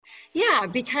Yeah,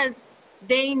 because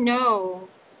they know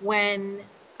when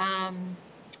um,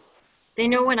 they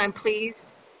know when I'm pleased,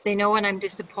 they know when I'm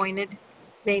disappointed,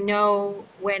 they know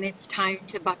when it's time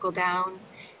to buckle down.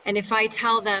 And if I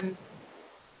tell them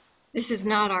this is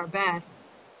not our best,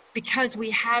 because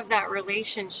we have that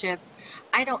relationship,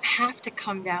 I don't have to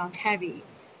come down heavy.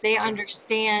 They Hmm.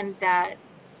 understand that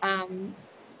um,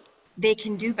 they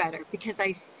can do better because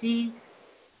I see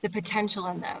the potential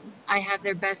in them. I have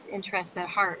their best interests at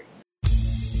heart.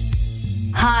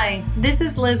 Hi, this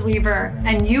is Liz Weaver,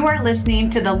 and you are listening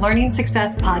to the Learning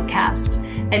Success Podcast,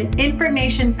 an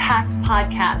information packed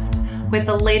podcast with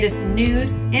the latest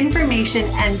news, information,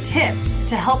 and tips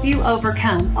to help you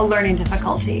overcome a learning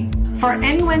difficulty. For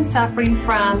anyone suffering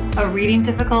from a reading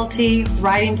difficulty,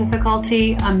 writing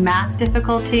difficulty, a math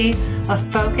difficulty, a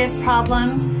focus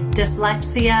problem,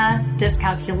 dyslexia,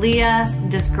 dyscalculia,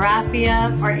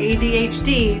 dysgraphia, or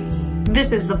ADHD,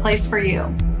 this is the place for you.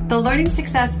 The Learning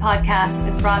Success Podcast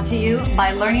is brought to you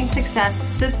by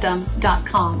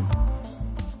LearningSuccessSystem.com.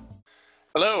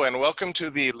 Hello, and welcome to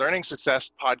the Learning Success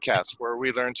Podcast, where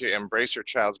we learn to embrace your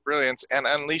child's brilliance and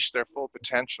unleash their full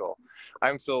potential.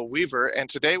 I'm Phil Weaver, and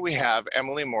today we have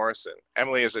Emily Morrison.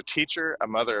 Emily is a teacher, a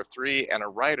mother of three, and a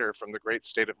writer from the great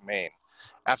state of Maine.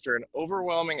 After an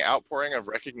overwhelming outpouring of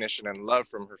recognition and love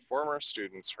from her former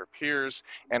students, her peers,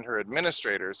 and her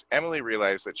administrators, Emily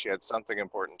realized that she had something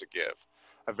important to give.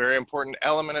 A very important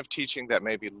element of teaching that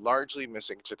may be largely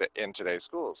missing in today's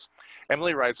schools.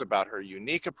 Emily writes about her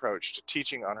unique approach to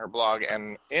teaching on her blog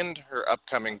and in her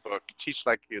upcoming book, Teach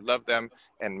Like You Love Them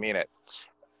and Mean It.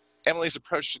 Emily's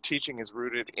approach to teaching is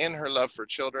rooted in her love for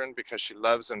children because she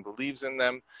loves and believes in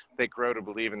them. They grow to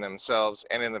believe in themselves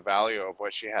and in the value of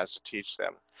what she has to teach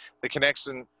them. The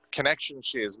connection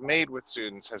she has made with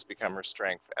students has become her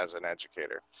strength as an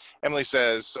educator. Emily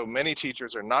says, so many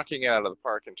teachers are knocking it out of the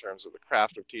park in terms of the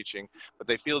craft of teaching, but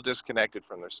they feel disconnected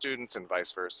from their students and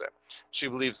vice versa. She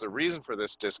believes the reason for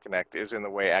this disconnect is in the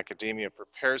way academia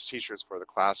prepares teachers for the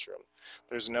classroom.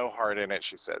 There's no heart in it,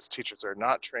 she says. Teachers are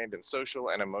not trained in social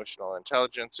and emotional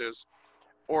intelligences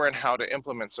or in how to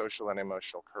implement social and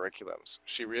emotional curriculums.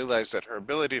 She realized that her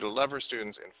ability to love her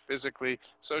students in physically,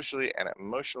 socially, and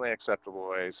emotionally acceptable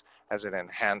ways has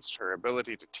enhanced her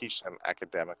ability to teach them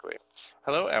academically.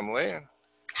 Hello, Emily.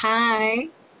 Hi,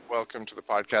 Welcome to the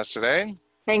podcast today.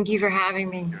 thank you for having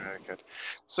me. Very good.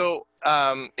 So,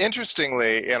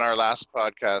 interestingly, in our last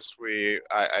podcast,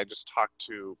 I just talked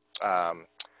to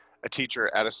a teacher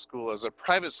at a school as a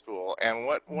private school, and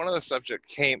one of the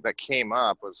subjects that came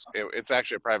up was it's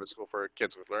actually a private school for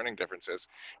kids with learning differences,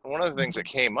 and one of the things that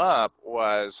came up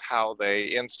was how they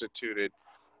instituted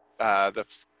the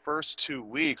first 2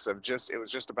 weeks of it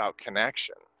was just about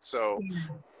connection. So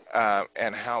and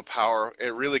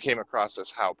it really came across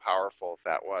as how powerful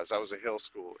that was. That was a Hill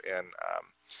school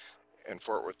in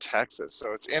Fort Worth, Texas.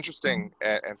 So it's interesting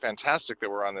and fantastic that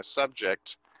we're on this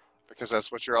subject, because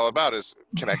that's what you're all about, is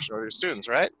connection with your students,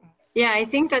 right? Yeah, I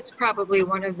think that's probably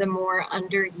one of the more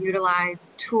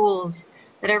underutilized tools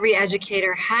that every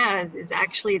educator has is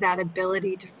actually that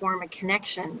ability to form a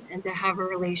connection and to have a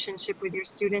relationship with your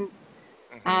students.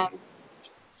 Mm-hmm. Um,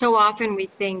 so often we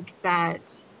think that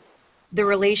the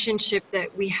relationship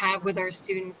that we have with our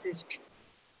students is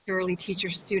purely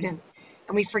teacher-student,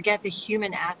 and we forget the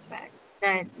human aspect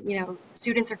that,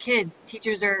 students are kids,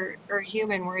 teachers are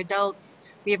human, we're adults,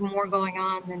 we have more going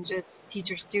on than just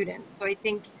teacher-student. So I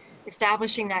think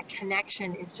establishing that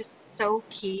connection is just so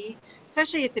key,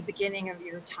 especially at the beginning of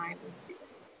your time with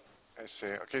students. I see.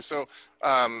 Okay, so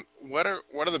what are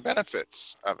the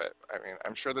benefits of it? I mean,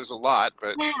 I'm sure there's a lot,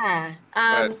 but Yeah.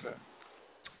 but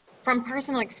From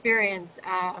personal experience,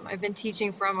 I've been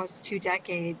teaching for almost 2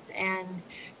 decades, and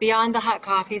beyond the hot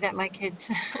coffee that my kids,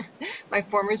 my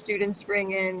former students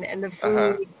bring in, and the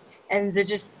uh-huh. food, and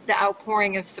the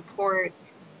outpouring of support,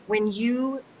 when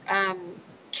you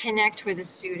connect with a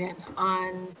student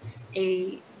on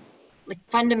a like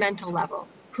fundamental level,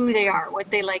 who they are, what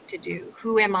they like to do,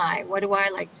 who am I, what do I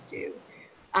like to do,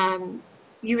 um,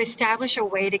 you establish a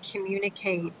way to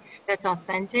communicate that's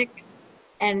authentic,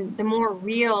 and the more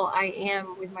real I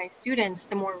am with my students,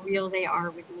 the more real they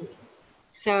are with me.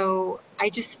 So I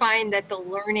just find that the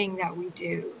learning that we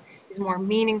do is more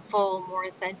meaningful, more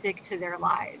authentic to their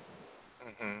lives.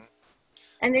 Mm-hmm.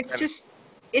 And it's And just,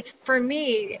 it's for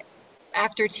me,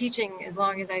 after teaching as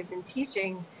long as I've been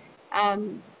teaching,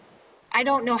 um, I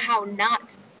don't know how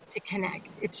not to connect.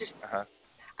 It's just, uh-huh.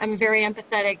 I'm a very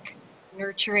empathetic,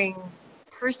 nurturing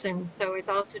person. So it's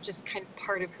also just kind of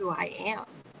part of who I am.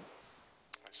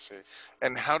 I see.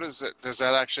 And how does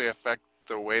that actually affect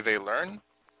the way they learn?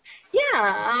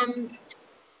 Yeah.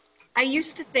 I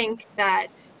used to think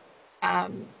that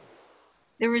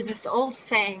there was this old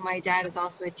saying, my dad is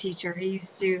also a teacher. He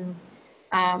used to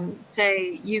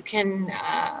say, you can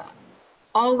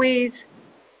always,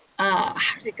 how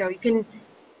did it go? You can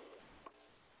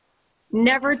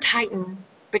never tighten,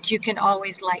 but you can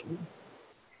always lighten.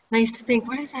 And I used to think,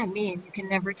 what does that mean? You can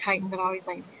never tighten, but always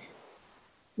lighten.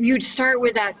 You'd start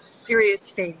with that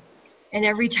serious face. And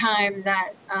every time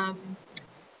that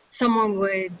someone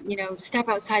would, step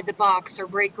outside the box or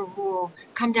break a rule,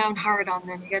 come down hard on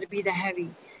them. You got to be the heavy.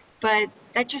 But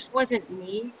that just wasn't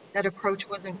me. That approach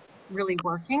wasn't really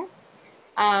working.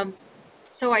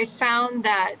 So I found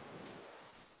that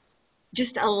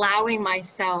just allowing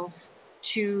myself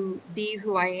to be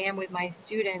who I am with my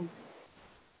students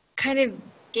kind of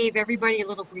gave everybody a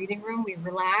little breathing room. We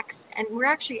relaxed, and we're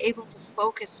actually able to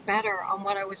focus better on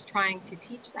what I was trying to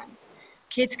teach them.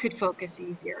 Kids could focus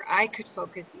easier. I could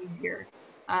focus easier.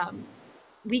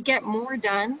 We get more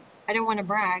done. I don't want to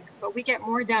brag, but we get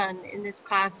more done in this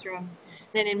classroom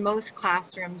than in most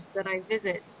classrooms that I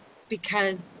visit,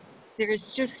 because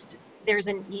there's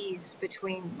an ease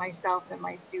between myself and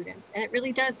my students, and it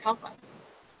really does help us.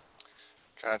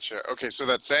 Gotcha. Okay, so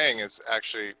that saying is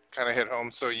actually kind of hit home.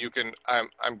 So you can,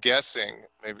 I'm guessing,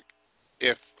 maybe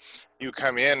if you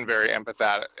come in very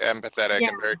empathetic Yeah.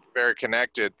 and very, very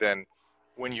connected, then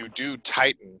when you do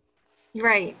tighten,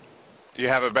 Right. you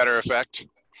have a better effect.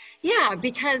 Yeah,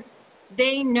 because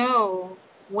they know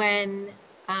when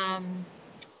I'm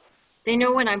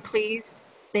pleased.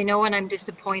 They know when I'm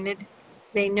disappointed.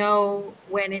 They know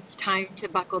when it's time to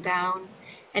buckle down.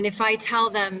 And if I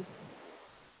tell them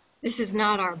this is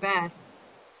not our best,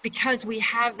 because we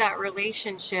have that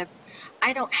relationship,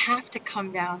 I don't have to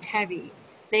come down heavy.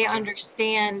 They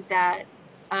understand that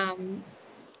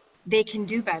they can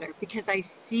do better because I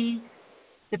see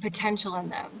the potential in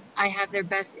them. I have their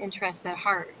best interests at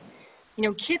heart.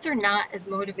 Kids are not as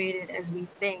motivated as we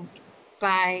think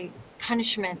by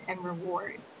punishment and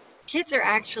reward. Kids are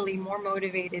actually more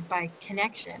motivated by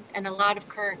connection, and a lot of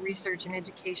current research in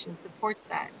education supports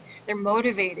that. They're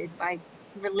motivated by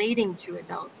relating to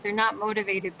adults. They're not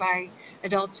motivated by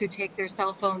adults who take their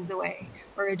cell phones away,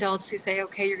 or adults who say,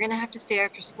 okay, you're going to have to stay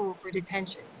after school for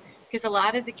detention. Because a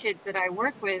lot of the kids that I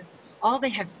work with, all they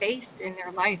have faced in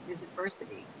their life is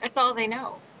adversity. That's all they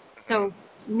know. So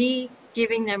me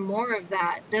giving them more of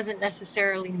that doesn't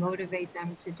necessarily motivate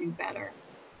them to do better.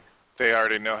 They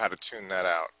already know how to tune that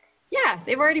out. Yeah,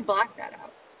 they've already blocked that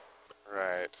out.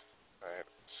 Right.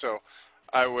 So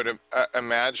I would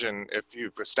imagine if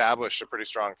you've established a pretty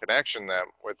strong connection, then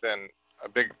within a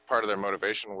big part of their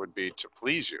motivation would be to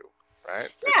please you, right?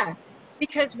 Yeah,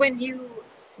 because when you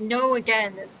know,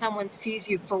 again, that someone sees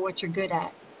you for what you're good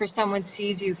at, for someone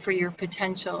sees you for your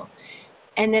potential,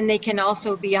 and then they can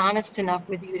also be honest enough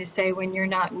with you to say when you're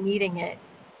not meeting it,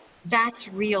 that's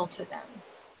real to them.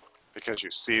 Because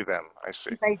you see them, I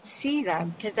see. Because I see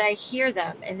them, because I hear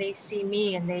them, and they see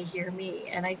me and they hear me.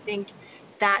 And I think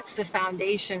that's the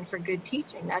foundation for good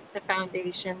teaching. That's the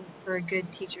foundation for a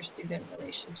good teacher-student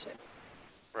relationship.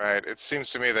 Right. It seems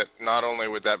to me that not only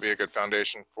would that be a good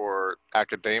foundation for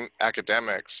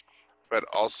academics, but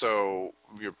also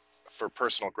for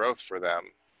personal growth for them.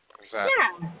 Is that?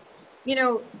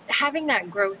 Yeah. Having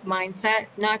that growth mindset,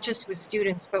 not just with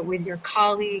students, but with your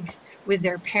colleagues, with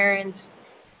their parents.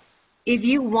 If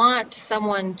you want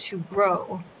someone to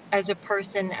grow as a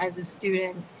person, as a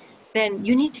student, then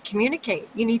you need to communicate.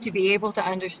 You need to be able to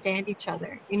understand each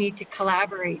other. You need to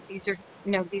collaborate. These are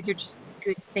just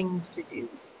good things to do.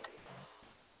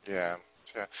 Yeah.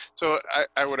 So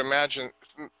I would imagine,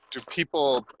 do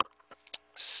people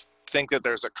think that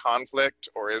there's a conflict,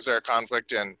 or is there a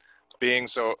conflict in being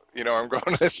so, I'm going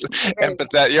to this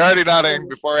empathetic. You're already nodding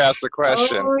before I ask the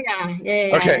question. Oh,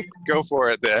 yeah. Okay, go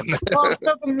for it then. Well,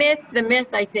 so the myth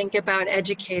I think about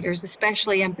educators,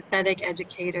 especially empathetic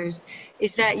educators,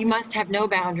 is that you must have no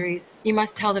boundaries. You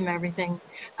must tell them everything.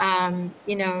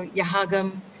 You hug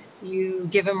them, you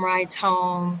give them rides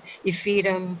home, you feed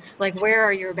them. Like, where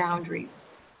are your boundaries?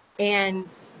 And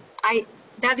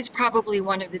that is probably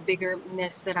one of the bigger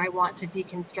myths that I want to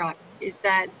deconstruct, is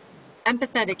that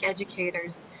empathetic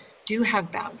educators do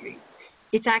have boundaries.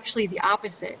 It's actually the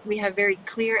opposite. We have very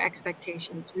clear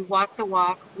expectations. We walk the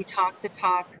walk, we talk the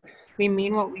talk, we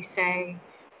mean what we say.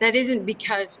 That isn't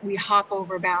because we hop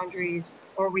over boundaries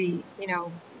or we,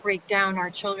 break down our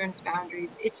children's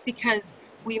boundaries. It's because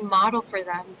we model for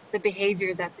them the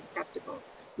behavior that's acceptable.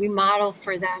 We model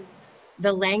for them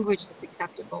the language that's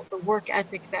acceptable, the work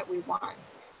ethic that we want.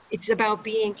 It's about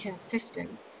being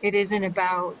consistent. It isn't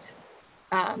about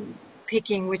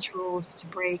picking which rules to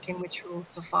break and which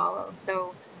rules to follow.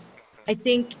 So I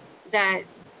think that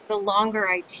the longer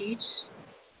I teach,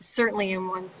 certainly in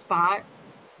one spot,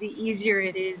 the easier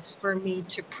it is for me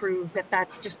to prove that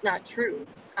that's just not true.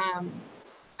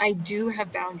 I do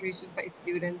have boundaries with my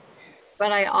students,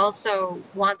 but I also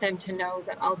want them to know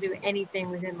that I'll do anything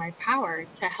within my power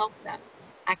to help them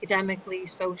academically,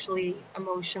 socially,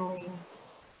 emotionally,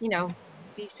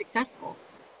 be successful.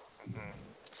 Mhm.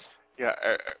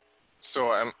 Yeah.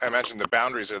 So I imagine the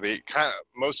boundaries are the kind of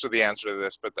most of the answer to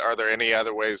this, but are there any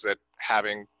other ways that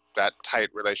having that tight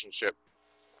relationship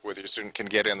with your student can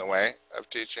get in the way of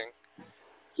teaching?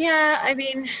 Yeah, I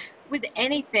mean, with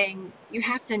anything, you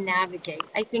have to navigate.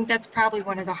 I think that's probably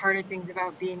one of the harder things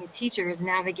about being a teacher is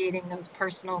navigating those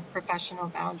personal, professional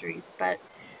boundaries. But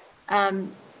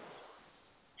um,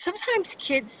 sometimes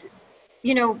kids,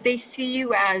 they see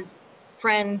you as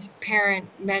friend, parent,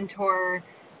 mentor,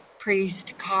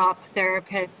 priest, cop,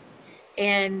 therapist.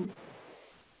 And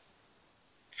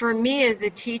for me as a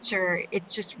teacher,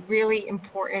 it's just really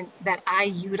important that I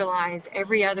utilize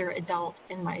every other adult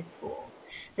in my school.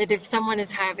 That if someone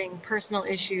is having personal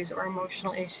issues or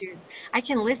emotional issues, I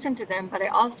can listen to them, but I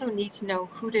also need to know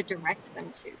who to direct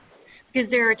them to. Because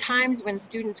there are times when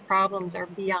students' problems are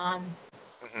beyond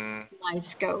Hmm. my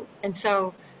scope. And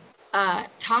so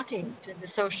talking to the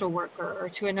social worker or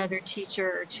to another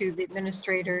teacher or to the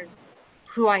administrators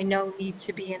who I know need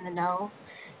to be in the know,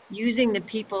 using the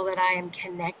people that I am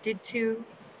connected to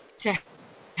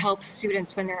help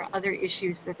students when there are other issues that they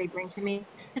bring to me,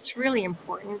 it's really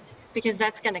important because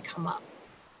that's going to come up.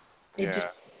 Yeah,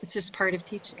 It's just part of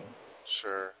teaching.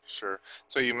 sure, sure.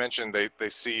 So you mentioned they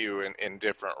see you in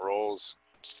different roles.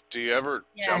 Do you ever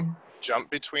Yeah.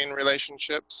 jump between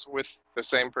relationships with the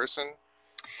same person?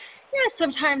 Yeah,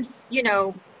 sometimes,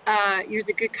 you're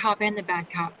the good cop and the bad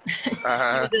cop.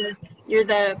 Uh-huh. You're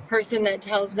the person that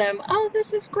tells them, "Oh,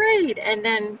 this is great." And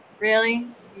then, really?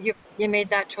 You made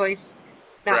that choice.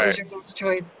 That was Right. your best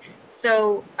choice.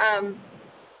 So,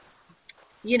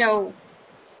 you know,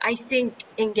 I think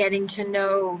in getting to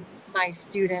know my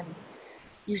students,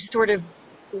 you sort of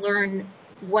learn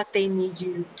what they need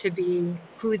you to be,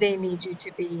 who they need you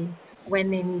to be,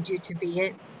 when they need you to be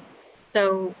it.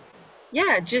 So,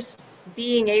 yeah, just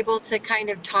being able to kind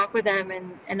of talk with them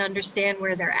and understand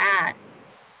where they're at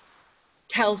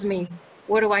tells me,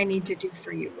 what do I need to do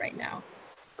for you right now?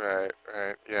 Right,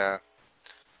 right. Yeah.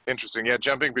 Interesting. Yeah,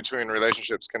 jumping between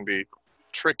relationships can be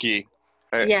tricky.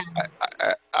 I Yeah.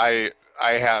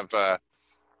 I have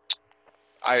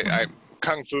I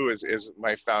Kung Fu is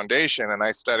my foundation, and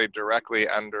I studied directly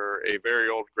under a very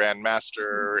old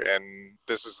grandmaster, and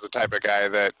this is the type of guy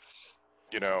that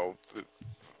you know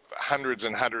hundreds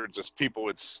and hundreds of people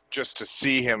would just to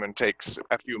see him and take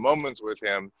a few moments with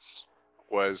him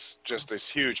was just this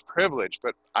huge privilege.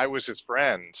 But I was his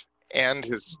friend and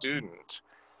his student,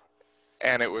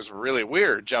 and it was really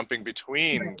weird jumping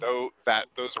between Right.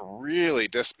 those really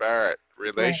disparate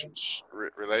Right.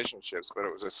 relationships. But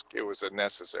it was a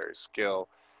necessary skill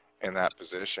in that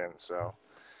position. So,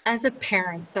 As a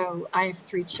parent, so I have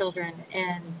three children,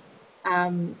 and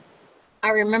um, I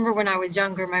remember when I was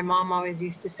younger, my mom always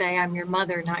used to say, "I'm your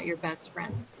mother, not your best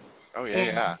friend." oh yeah,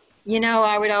 And, yeah,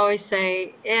 I would always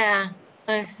say, yeah,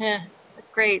 yeah,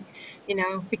 great,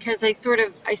 because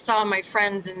I saw my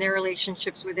friends and their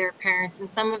relationships with their parents, and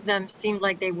some of them seemed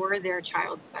like they were their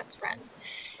child's best friend.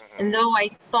 And hmm, though I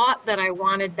thought that I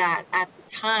wanted that at the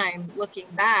time, looking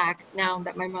back, now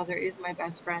that my mother is my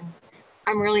best friend,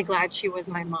 I'm really glad she was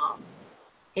my mom.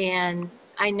 And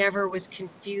I never was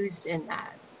confused in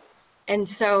that. And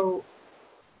so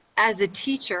as a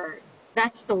teacher,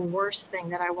 that's the worst thing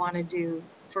that I want to do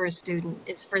for a student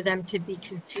is for them to be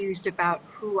confused about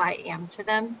who I am to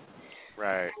them.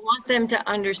 right, I want them to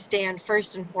understand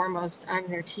first and foremost, I'm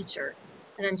their teacher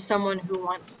and I'm someone who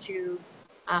wants to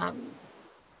um,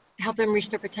 help them reach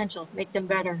their potential, make them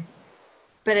better.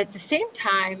 But at the same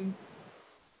time,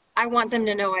 I want them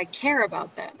to know I care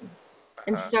about them.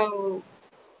 And uh-huh, so,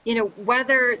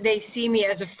 whether they see me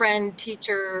as a friend,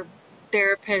 teacher,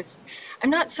 therapist, I'm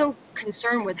not so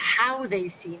concerned with how they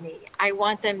see me. I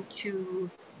want them to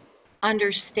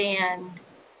understand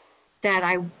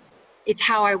that it's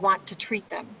how I want to treat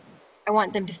them. I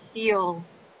want them to feel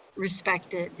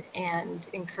respected and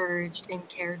encouraged and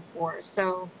cared for.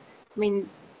 So, I mean,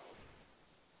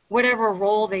 whatever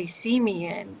role they see me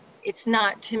in, it's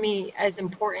not to me as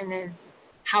important as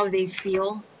how they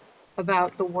feel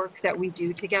about the work that we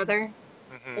do together.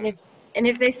 And hmm,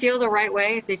 if they feel the right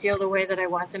way, if they feel the way that I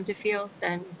want them to feel,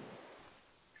 then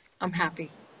I'm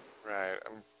happy. right.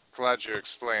 I'm glad you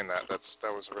explained that.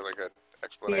 That was a really good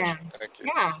Yeah. explanation. Thank you.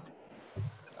 Yeah.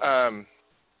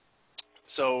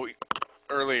 So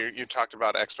earlier you talked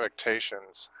about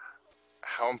expectations.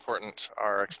 how important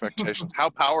are expectations? How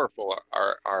powerful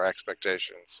are our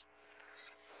expectations?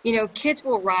 You know, kids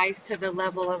will rise to the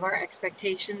level of our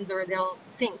expectations or they'll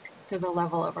sink to the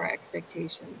level of our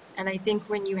expectations. And I think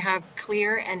when you have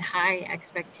clear and high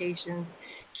expectations,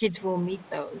 kids will meet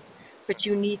those, but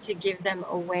you need to give them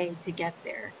a way to get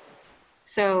there.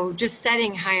 So just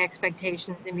setting high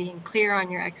expectations and being clear on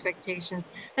your expectations,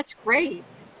 that's great,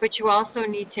 but you also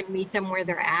need to meet them where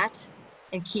they're at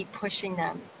and keep pushing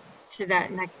them to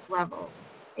that next level.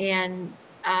 And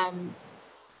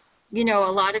you know,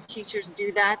 a lot of teachers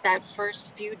do that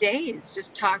first few days,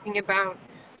 just talking about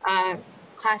uh,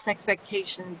 class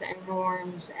expectations and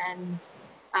norms and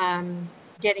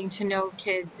getting to know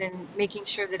kids and making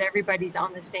sure that everybody's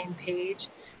on the same page.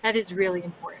 That is really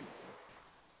important.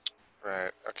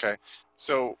 Right. Okay.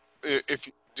 So if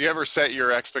do you ever set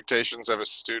your expectations of a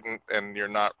student and you're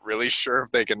not really sure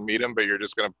if they can meet them, but you're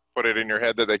just going to put it in your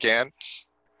head that they can?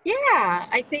 Yeah,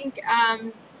 I think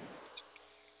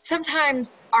sometimes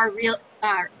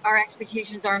our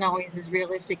expectations aren't always as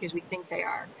realistic as we think they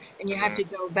are, and you have Hmm. to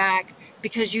go back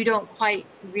because you don't quite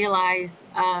realize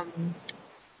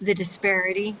the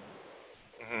disparity.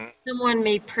 Hmm. Someone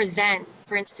may present,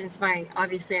 for instance,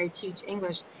 obviously I teach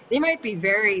English. They might be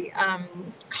very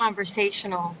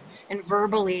conversational and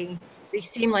verbally. They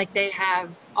seem like they have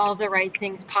all the right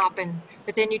things popping,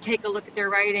 but then you take a look at their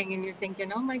writing and you're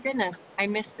thinking, oh my goodness, I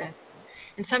missed this.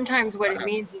 And sometimes what it Uh-huh.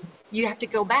 means is you have to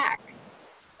go back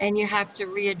and you have to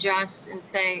readjust and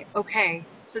say, okay,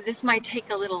 so this might take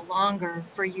a little longer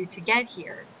for you to get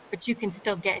here, but you can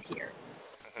still get here.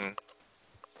 Hmm.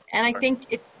 And I Right. think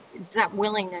it's that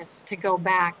willingness to go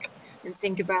back and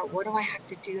think about what do I have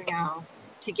to do now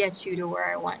to get you to where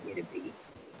I want you to be.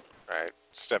 Right.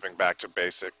 Stepping back to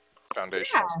basic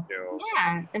foundational Yeah, skills.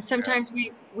 yeah. And Yeah. sometimes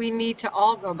we need to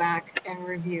all go back and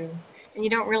review. And you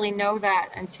don't really know that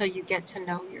until you get to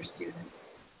know your students.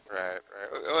 Right.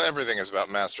 Right. Well, everything is about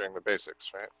mastering the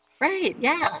basics, right? Right,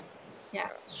 yeah. Yeah. Yeah.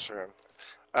 Sure.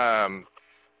 Um,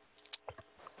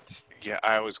 yeah.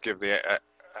 I always give the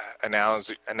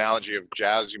analogy of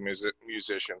jazz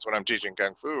musicians when I'm teaching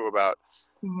kung fu about,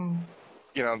 Mhm.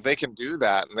 they can do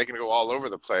that and they can go all over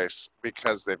the place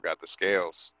because they've got the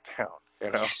scales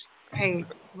down, Right,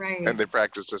 right. and they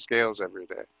practice the scales every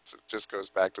day. So it just goes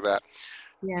back to that.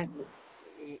 Yeah.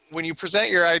 When you present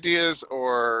your ideas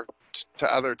or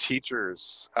to other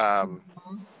teachers,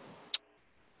 Mhm.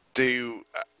 do you,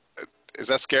 is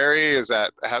that scary? How's Oh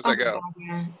that my go? God,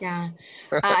 yeah, yeah.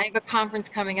 I have a conference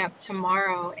coming up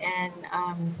tomorrow, and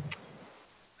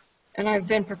I've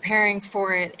been preparing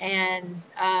for it, and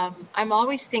I'm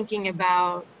always thinking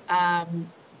about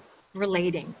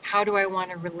relating. How do I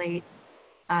want to relate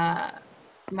uh,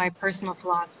 my personal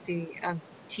philosophy of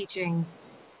teaching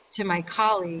to my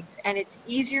colleagues? And it's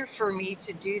easier for me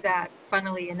to do that,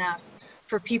 funnily enough,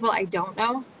 for people I don't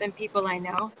know than people I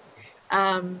know.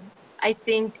 I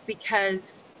think because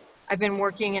I've been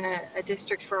working in a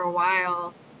district for a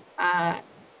while, uh,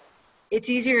 it's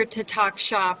easier to talk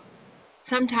shop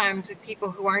sometimes with people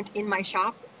who aren't in my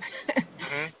shop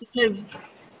Hmm. because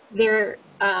there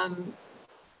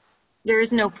there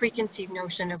is no preconceived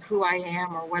notion of who I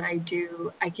am or what I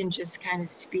do. I can just kind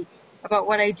of speak about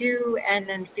what I do and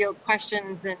then field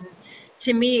questions. And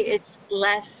to me, it's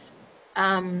less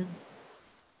um,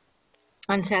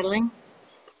 unsettling,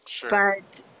 Sure.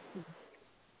 but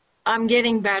I'm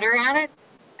getting better at it.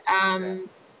 Yeah.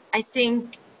 I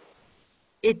think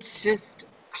it's just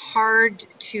hard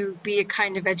to be a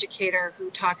kind of educator who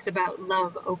talks about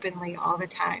love openly all the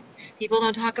time. People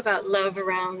don't talk about love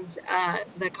around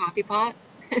the coffee pot.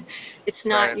 It's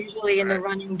not Right. usually in the Right.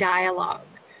 running dialogue.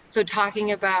 So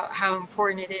talking about how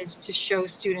important it is to show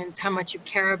students how much you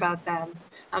care about them,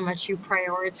 how much you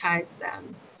prioritize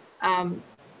them, um,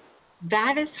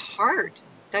 that is hard.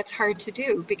 That's hard to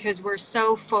do because we're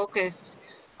so focused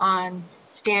on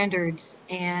standards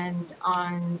and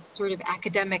on sort of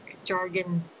academic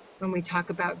jargon when we talk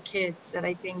about kids that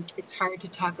I think it's hard to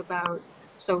talk about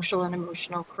social and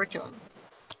emotional curriculum.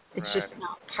 It's Right. just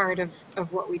not part of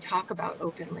what we talk about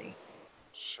openly.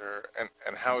 Sure.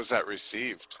 And how is that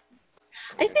received?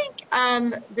 I I mean,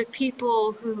 think the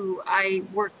people who I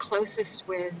work closest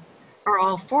with are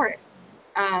all for it.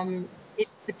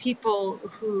 It's the people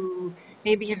who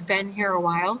maybe have been here a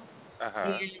while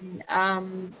uh-huh.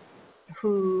 and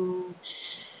who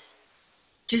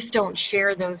just don't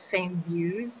share those same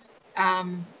views.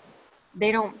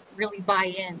 They don't really buy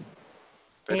in.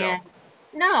 They don't. And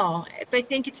no, I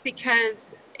think it's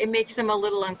because it makes them a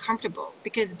little uncomfortable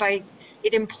because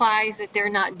it implies that they're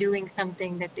not doing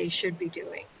something that they should be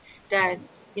doing. That,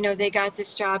 they got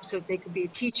this job so they could be a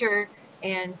teacher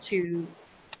and to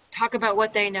talk about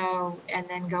what they know, and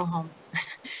then go home.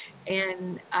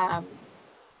 And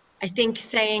I think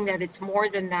saying that it's more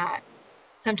than that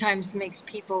sometimes makes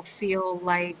people feel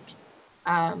like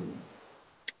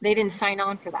they didn't sign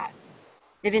on for that.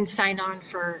 They didn't sign on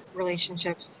for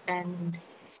relationships and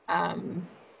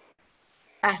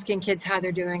asking kids how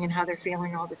they're doing and how they're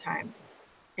feeling all the time.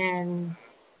 And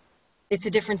it's a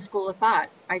different school of thought.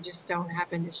 I just don't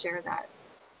happen to share that.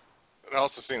 It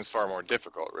also seems far more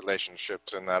difficult.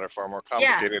 Relationships and that are far more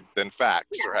complicated than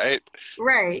facts, right?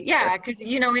 Right. Yeah. Because,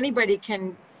 anybody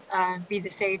can be the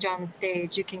sage on the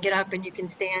stage. You can get up and you can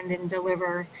stand and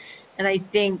deliver. And I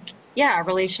think,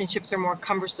 relationships are more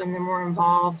cumbersome, they're more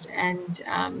involved. And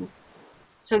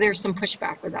so there's some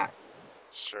pushback with that.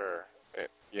 Sure.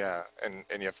 And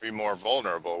you have to be more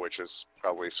vulnerable, which is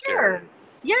probably scary. Sure.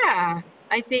 Yeah.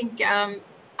 I think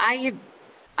I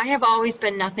have always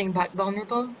been nothing but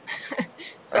vulnerable.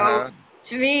 So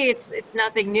to me, it's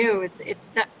nothing new.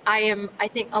 I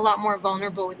think a lot more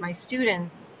vulnerable with my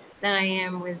students than I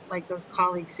am with like those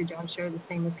colleagues who don't share the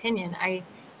same opinion.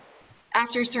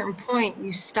 After a certain point,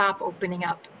 you stop opening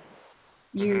up.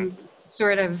 You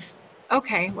sort of,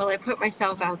 okay, well, I put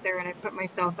myself out there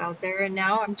and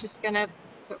now I'm just going to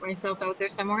put myself out there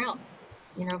somewhere else,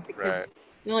 because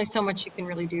there's only so much you can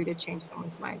really do to change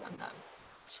someone's mind on that.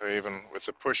 So even with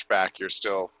the pushback, you're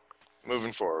still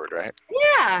moving forward, right?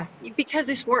 Yeah, because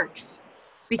this works.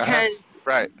 Because,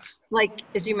 like,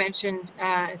 as you mentioned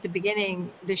at the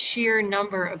beginning, the sheer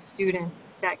number of students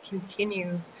that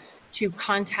continue to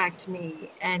contact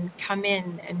me and come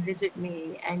in and visit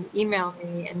me and email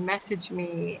me and message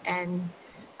me and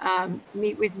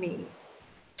meet with me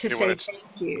to say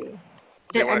thank you.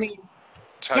 They want to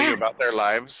tell you about their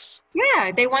lives?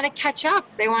 Yeah, they want to catch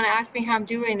up. They want to ask me how I'm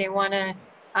doing. They want to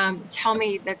tell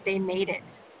me that they made it.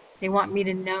 They want me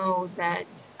to know that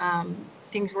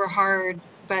things were hard,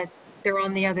 but they're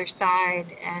on the other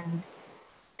side. And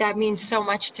that means so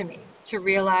much to me, to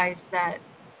realize that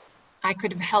I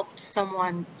could have helped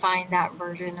someone find that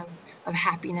version of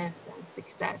happiness and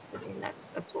success. I mean, that's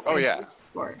what we're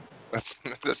for. That's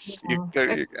I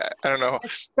don't know.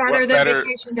 That's better than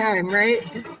vacation time, right?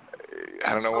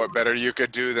 I don't know what better you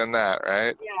could do than that,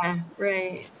 right? Yeah,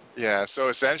 right. Yeah, so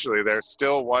essentially they're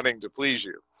still wanting to please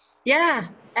you. Yeah,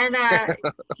 and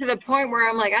to the point where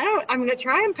I'm like, I'm going to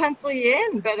try and pencil you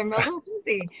in, but I'm a little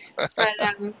busy. But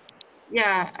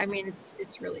yeah, I mean,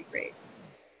 it's really great.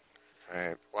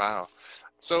 Right. Wow.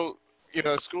 So,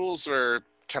 schools were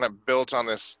kind of built on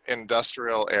this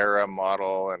industrial era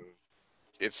model, and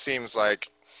it seems like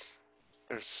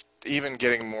there's even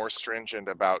getting more stringent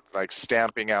about like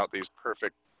stamping out these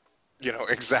perfect,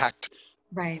 exact.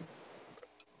 Right.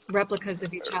 Replicas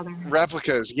of each other.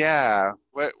 Replicas. Yeah.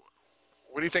 What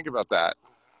do you think about that?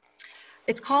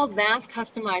 It's called mass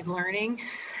customized learning.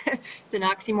 It's an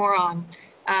oxymoron.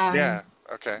 Yeah.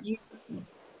 Okay.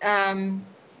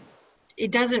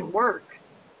 It doesn't work.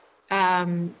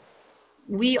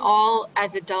 We all,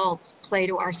 as adults, play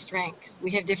to our strengths.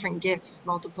 We have different gifts,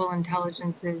 multiple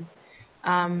intelligences.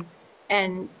 And,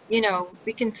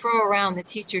 we can throw around the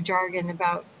teacher jargon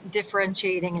about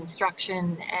differentiating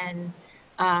instruction and,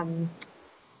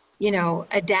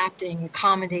 adapting,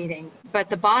 accommodating. But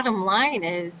the bottom line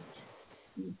is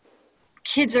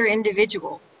kids are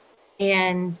individual,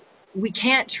 and we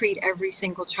can't treat every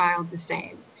single child the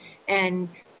same. And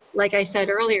like I said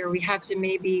earlier, we have to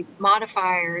maybe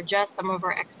modify or adjust some of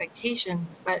our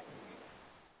expectations, but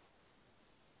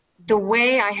the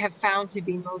way I have found to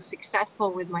be most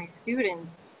successful with my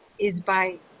students is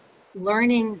by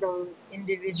learning those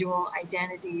individual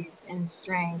identities and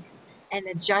strengths and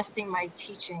adjusting my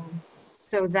teaching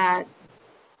so that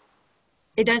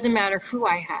it doesn't matter who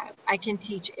I have. I can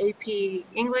teach AP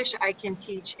English, I can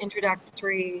teach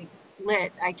introductory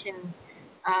lit,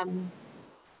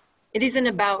 it isn't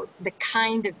about the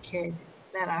kind of kid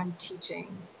that I'm teaching.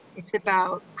 It's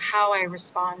about how I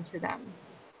respond to them.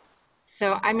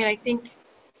 So, I think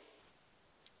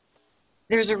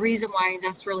there's a reason why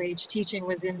industrial age teaching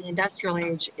was in the industrial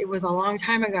age. It was a long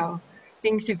time ago.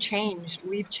 Things have changed.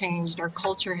 We've changed. Our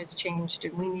culture has changed,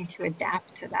 and we need to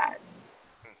adapt to that.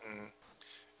 Mm-hmm.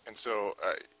 And so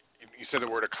you said the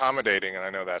word accommodating, and I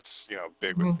know that's,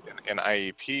 big in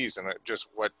IEPs, and it just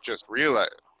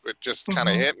kind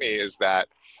of hit me is that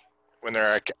when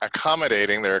they're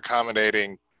accommodating, they're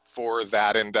accommodating for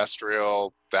that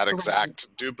exact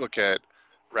duplicate,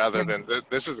 rather than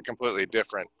this is a completely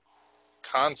different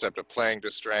concept of playing to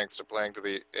strengths, to playing to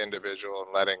the individual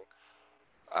and letting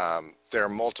their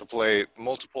multiple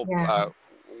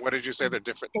what did you say? They're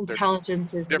different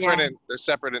intelligences. They're different. They're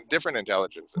separate and different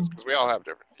intelligences, because we all have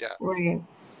different. Yeah. Right.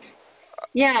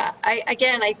 Yeah,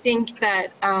 I think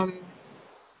that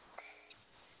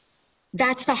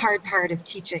that's the hard part of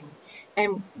teaching.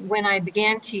 And when I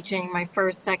began teaching my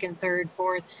first, second, third,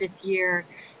 fourth, fifth year,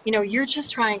 you're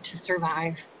just trying to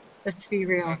survive. Let's be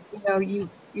real.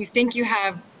 You think you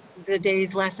have the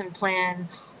day's lesson plan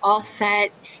all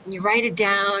set, and you write it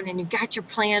down, and you got your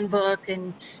plan book,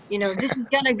 and this is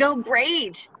gonna go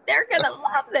great. They're gonna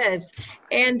love this.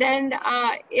 And then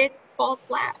it falls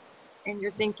flat, and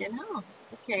you're thinking, oh,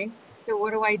 okay, so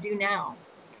what do I do now?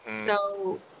 Mm,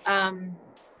 So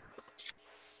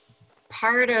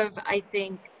part of, I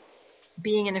think,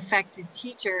 being an effective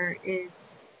teacher is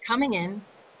coming in,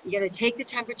 you got to take the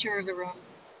temperature of the room,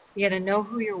 you got to know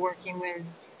who you're working with,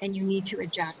 and you need to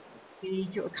adjust, you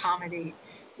need to accommodate.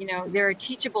 There are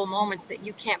teachable moments that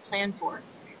you can't plan for.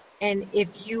 And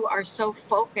if you are so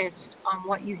focused on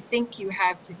what you think you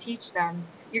have to teach them,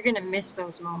 you're going to miss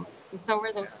those moments. And so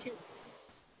are those kids.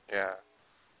 yeah.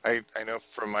 I know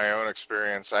from my own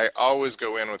experience, I always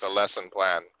go in with a lesson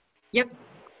plan. Yep.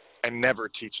 I never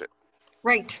teach it.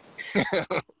 Right.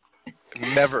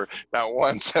 Never. Not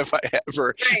once have I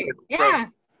ever. Right. Yeah.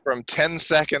 From 10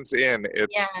 seconds in,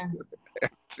 it's. Yeah.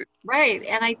 Right.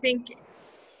 And I think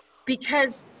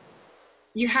because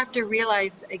you have to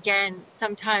realize, again,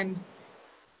 sometimes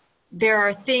there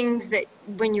are things that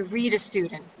when you read a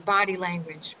student, body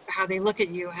language, how they look at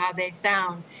you, how they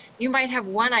sound, you might have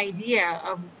one idea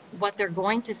of what they're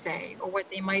going to say or what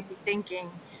they might be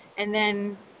thinking, and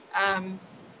then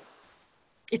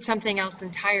it's something else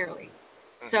entirely.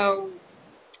 So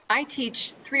I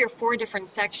teach 3 or 4 different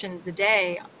sections a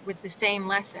day with the same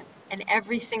lesson, and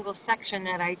every single section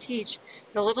that I teach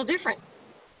is a little different.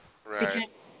 Right. Because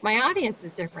my audience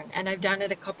is different, and I've done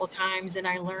it a couple times, and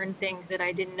I learned things that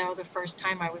I didn't know the first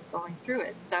time I was going through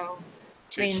it. So,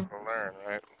 teach and learn,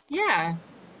 right? Yeah,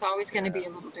 it's always going to be a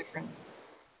little different.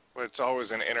 But it's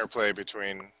always an interplay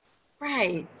between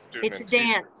right. student It's a and teacher.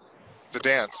 dance. It's a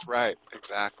dance, right?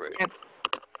 Exactly. Yep.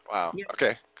 Wow. Yep.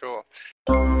 Okay. Cool.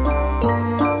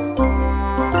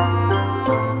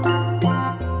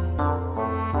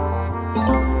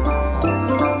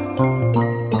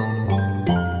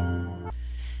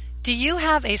 Do you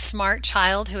have a smart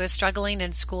child who is struggling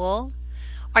in school?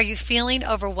 Are you feeling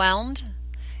overwhelmed?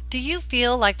 Do you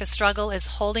feel like the struggle is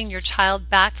holding your child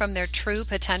back from their true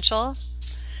potential?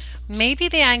 Maybe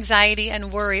the anxiety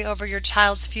and worry over your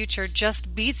child's future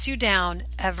just beats you down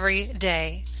every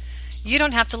day. You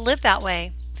don't have to live that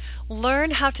way.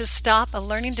 Learn how to stop a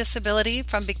learning disability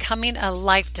from becoming a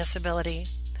life disability.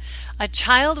 A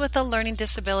child with a learning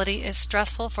disability is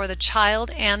stressful for the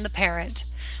child and the parent.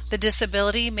 The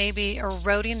disability may be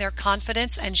eroding their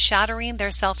confidence and shattering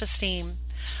their self-esteem.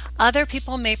 Other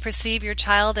people may perceive your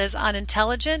child as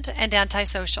unintelligent and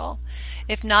antisocial.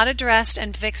 If not addressed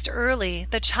and fixed early,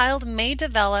 the child may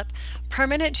develop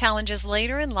permanent challenges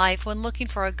later in life when looking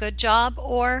for a good job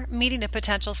or meeting a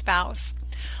potential spouse.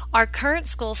 Our current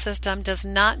school system does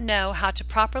not know how to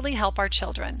properly help our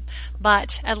children,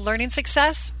 but at Learning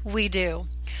Success, we do.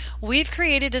 We've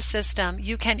created a system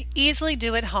you can easily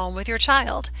do at home with your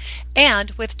child.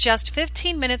 And with just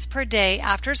 15 minutes per day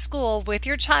after school with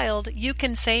your child, you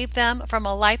can save them from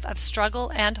a life of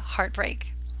struggle and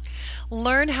heartbreak.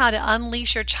 Learn how to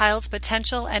unleash your child's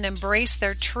potential and embrace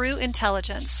their true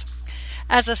intelligence.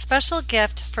 As a special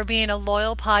gift for being a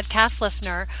loyal podcast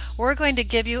listener, we're going to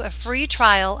give you a free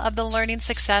trial of the Learning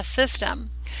Success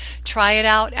system. Try it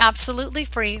out absolutely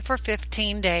free for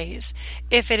 15 days.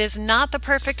 If it is not the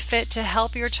perfect fit to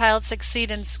help your child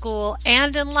succeed in school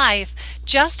and in life,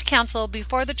 just cancel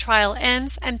before the trial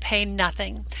ends and pay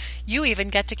nothing. You even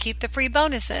get to keep the free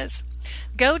bonuses.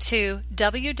 Go to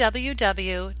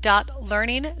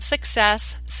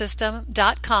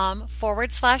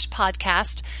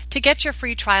www.learningsuccesssystem.com/podcast to get your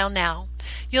free trial now.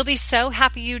 You'll be so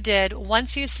happy you did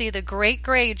once you see the great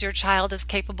grades your child is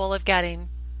capable of getting.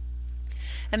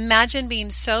 Imagine being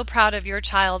so proud of your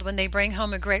child when they bring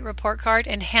home a great report card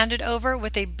and hand it over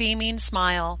with a beaming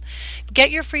smile.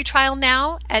 Get your free trial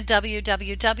now at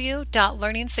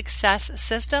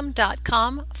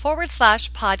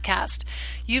www.learningsuccesssystem.com/podcast.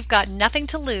 You've got nothing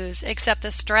to lose except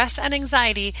the stress and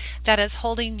anxiety that is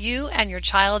holding you and your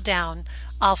child down.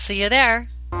 I'll see you there.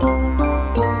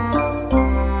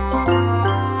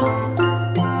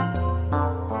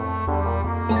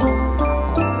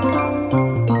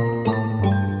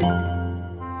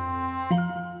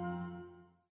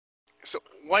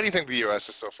 Why do you think the U.S.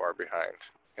 is so far behind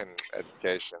in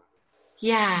education?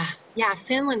 Yeah,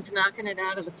 Finland's knocking it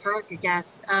out of the park, I guess.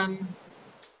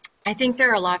 I think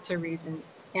there are lots of reasons.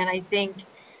 And I think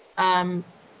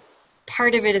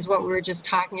part of it is what we were just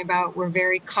talking about. We're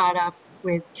very caught up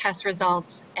with test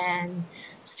results and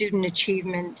student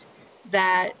achievement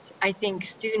that I think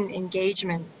student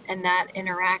engagement and that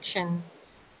interaction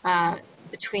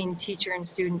between teacher and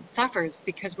student suffers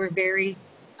because we're very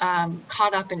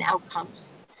caught up in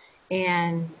outcomes.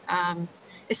 And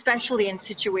especially in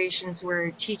situations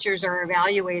where teachers are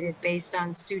evaluated based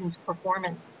on students'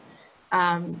 performance,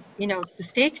 you know, the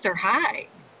stakes are high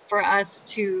for us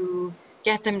to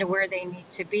get them to where they need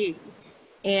to be.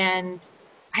 And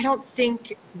I don't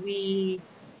think we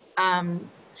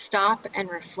stop and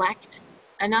reflect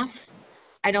enough.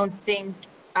 I don't think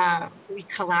we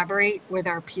collaborate with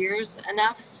our peers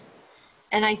enough.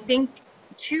 And I think,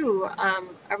 too,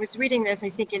 I was reading this, I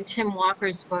think in Tim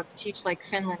Walker's book, Teach Like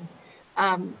Finland.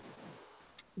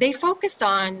 They focused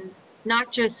on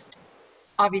not just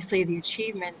obviously the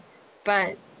achievement,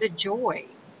 but the joy.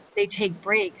 They take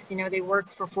breaks, you know, they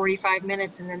work for 45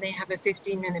 minutes and then they have a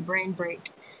 15-minute brain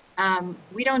break.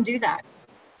 We don't do that.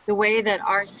 The way that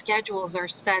our schedules are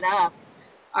set up,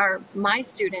 my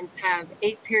students have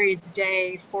 8 periods a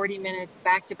day, 40 minutes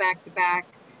back to back to back.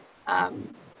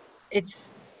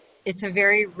 It's a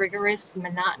very rigorous,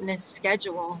 monotonous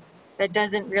schedule that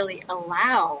doesn't really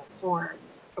allow for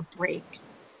a break.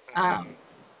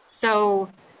 So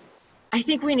I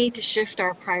think we need to shift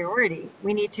our priority.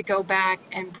 We need to go back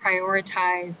and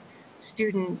prioritize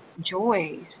student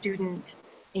joy, student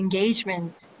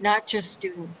engagement, not just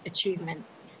student achievement.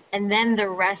 And then the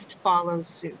rest follows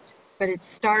suit. But it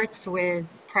starts with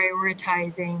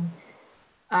prioritizing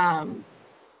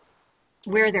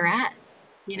where they're at,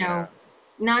 you know,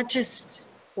 not just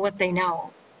what they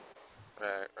know.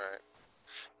 Right.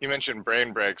 You mentioned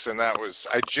brain breaks, and I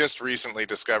just recently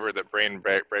discovered that brain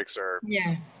breaks are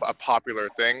a popular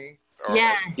thing, or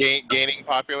gaining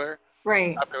popularity.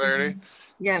 Mm-hmm.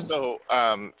 Yeah. So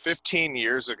 15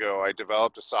 years ago, I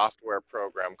developed a software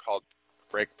program called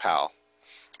BreakPal.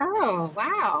 Oh,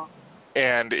 wow.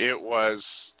 And it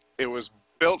was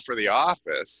built for the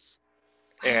office,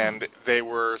 and they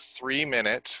were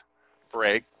 3-minute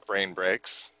brain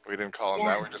breaks. We didn't call them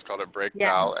that. We just called it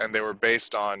BreakPal, and they were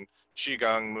based on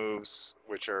Qigong moves,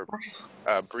 which are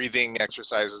breathing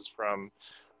exercises from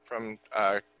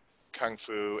Kung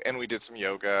Fu, and we did some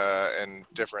yoga and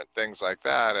different things like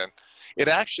that. And it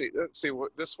actually, let's see,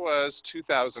 this was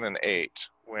 2008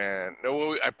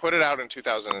 I put it out in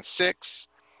 2006.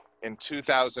 In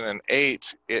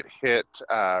 2008, it hit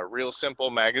Real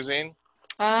Simple magazine.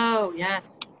 Oh, yes.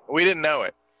 We didn't know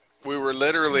it. We were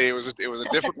literally, it was a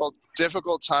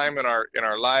difficult time in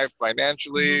our life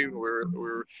financially.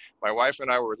 My wife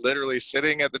and I were literally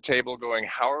sitting at the table going,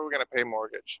 how are we going to pay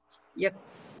mortgage? Yep.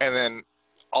 And then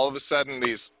all of a sudden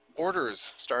these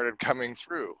orders started coming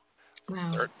through.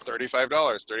 Wow.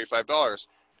 $35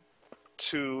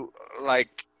 to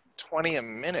like 20 a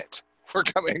minute were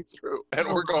coming through, and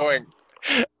we're going,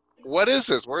 what is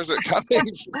this? Where's it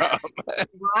coming from?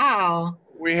 Wow.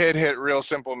 We had hit Real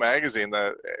Simple magazine.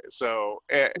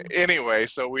 Anyway,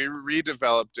 so we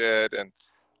redeveloped it and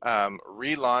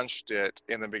relaunched it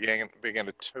in the beginning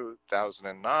of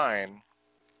 2009. And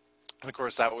of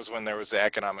course, that was when there was the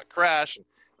economic crash.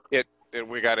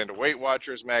 We got into Weight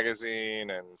Watchers magazine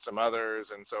and some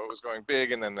others, and so it was going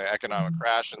big. And then the economic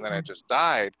crash, and then it just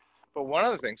died. But one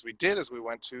of the things we did is we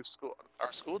went to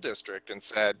our school district and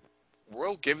said,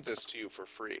 we'll give this to you for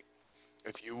free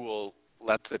if you will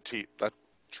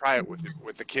try it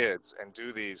with the kids and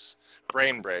do these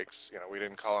brain breaks. You know, we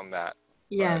didn't call them that.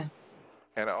 Yeah.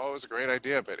 It was a great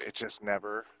idea, but it just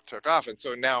never took off. And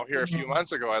so now here a few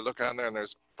months ago, I look on there and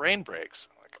there's brain breaks.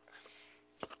 I'm like,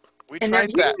 we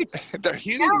tried that. They're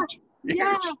huge.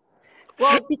 Yeah.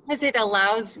 Well, because it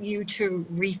allows you to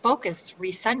refocus,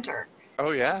 recenter.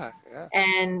 Oh, yeah.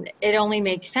 And it only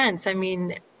makes sense. I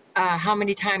mean, how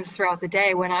many times throughout the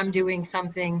day when I'm doing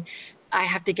something, I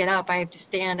have to get up, I have to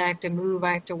stand, I have to move,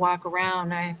 I have to walk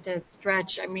around, I have to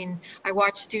stretch. I mean, I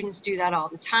watch students do that all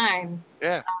the time.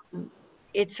 Yeah.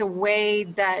 It's a way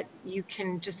that you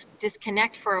can just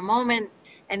disconnect for a moment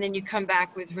and then you come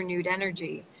back with renewed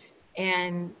energy.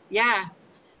 And yeah,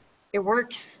 it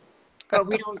works, but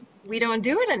we don't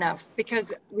do it enough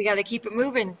because we got to keep it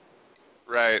moving.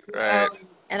 Right.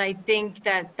 And I think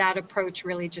that approach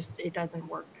really it doesn't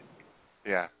work.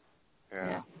 Yeah.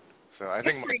 So I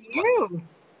think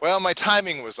my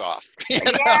timing was off.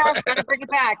 Gotta bring it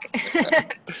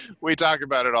back. We talk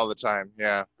about it all the time.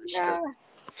 Yeah. Sure.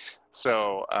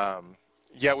 So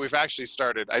we've actually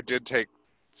started. I did take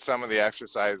some of the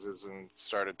exercises and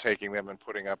started taking them and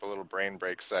putting up a little brain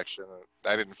break section.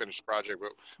 I didn't finish the project,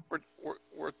 but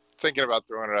we're thinking about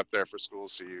throwing it up there for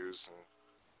schools to use and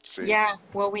see. Yeah,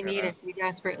 well, we need it. We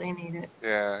desperately need it.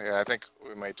 Yeah, I think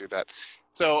we might do that.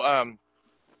 So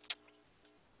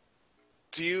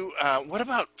Do you, what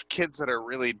about kids that are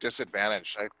really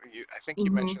disadvantaged? I think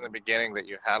you Hmm. mentioned in the beginning that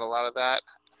you had a lot of that.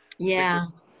 I think Yeah.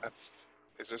 this,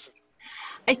 is this,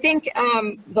 I think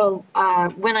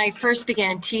when I first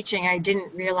began teaching, I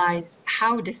didn't realize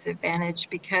how disadvantaged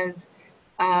because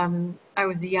I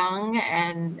was young,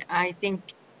 and I think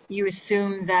you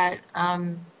assume that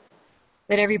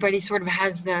that everybody sort of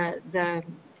has the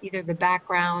either the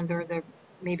background or the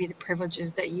maybe the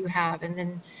privileges that you have, and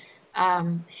then I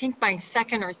think my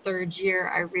second or third year,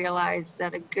 I realized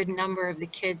that a good number of the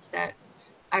kids that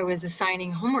I was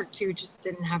assigning homework to just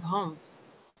didn't have homes,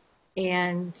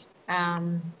 and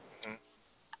um, mhm,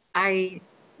 I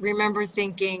remember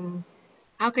thinking,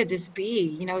 how could this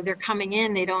be? You know, they're coming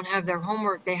in, they don't have their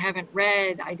homework, they haven't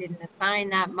read, I didn't assign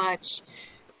that much.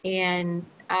 And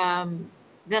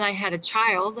then I had a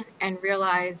child and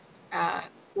realized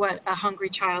what a hungry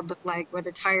child looked like, what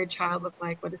a tired child looked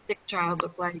like, what a sick child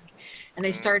looked like. And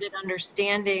I mhm, started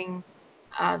understanding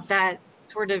that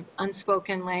sort of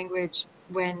unspoken language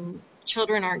when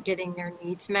children aren't getting their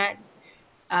needs met.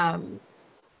 Um,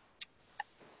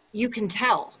 you can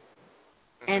tell.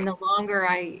 mhm, And the longer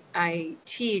I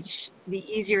teach, the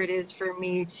easier it is for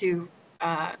me to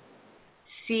uh,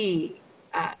 see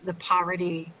the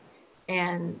poverty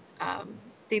and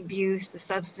the abuse, the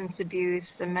substance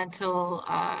abuse, the mental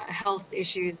health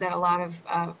issues that a lot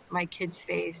of my kids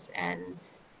face. And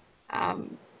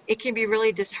it can be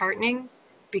really disheartening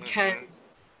mhm.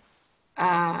 because,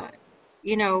 uh,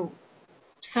 you know,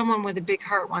 someone with a big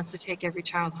heart wants to take every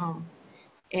child home.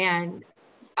 And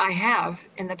I have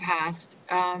in the past.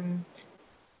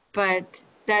 But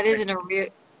that Take, isn't a real,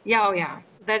 yeah, oh yeah,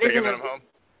 that taking isn't a, them home.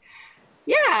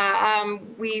 yeah,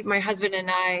 my husband and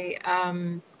I,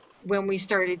 when we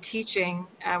started teaching,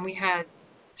 we had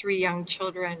three young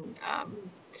children,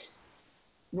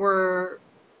 were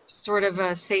sort of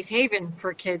a safe haven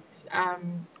for kids,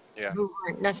 Yeah, who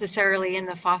weren't necessarily in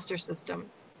the foster system.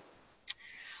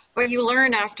 But you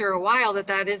learn after a while that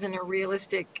that isn't a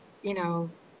realistic,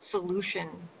 solution.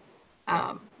 yeah,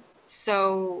 Um,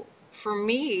 so for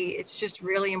me, it's just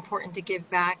really important to give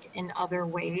back in other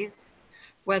ways,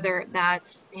 whether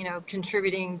that's,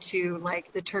 contributing to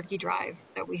like the turkey drive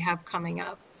that we have coming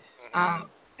up, uh, mhm,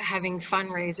 having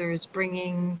fundraisers,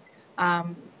 bringing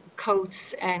um,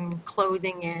 coats and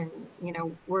clothing in,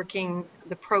 working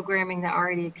the programming that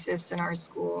already exists in our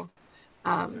school,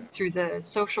 through the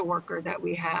social worker that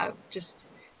we have, just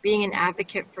being an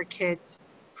advocate for kids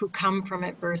who come from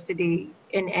adversity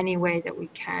in any way that we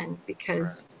can,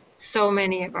 right. because so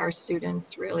many of our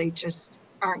students really just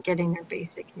aren't getting their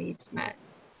basic needs met.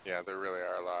 Yeah, there really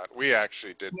are a lot. We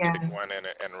actually did take Yeah, one in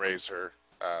and raise her.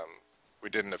 Um, we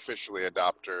didn't officially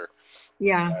adopt her,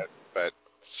 yeah, but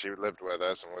she lived with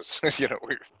us and was,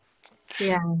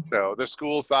 yeah. so the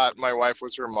school thought my wife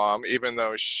was her mom, even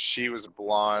though she was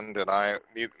blonde and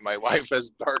my wife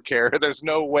has dark hair. There's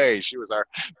no way she was our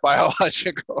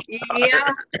biological daughter.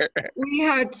 Yeah, we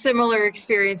had similar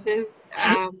experiences.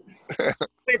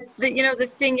 But the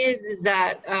thing is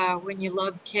that when you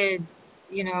love kids,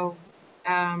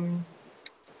 um,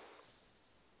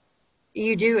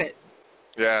 you do it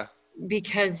Yeah.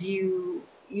 because you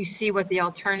see what the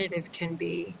alternative can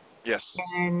be. Yes.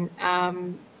 And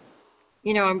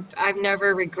I've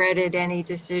never regretted any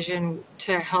decision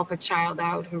to help a child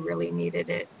out who really needed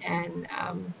it.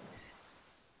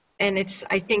 And it's,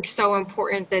 I think, so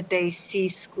important that they see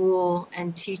school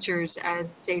and teachers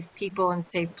as safe people and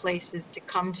safe places to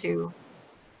come to,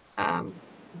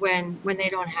 when they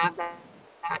don't have that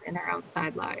in their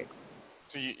outside lives.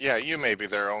 So yeah, you may be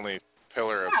their only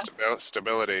pillar of Yeah.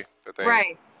 stability that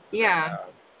Right. they Yeah.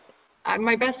 have.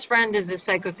 My best friend is a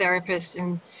psychotherapist,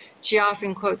 and she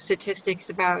often quotes statistics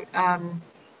about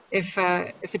if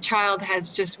a child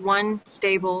has just one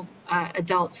stable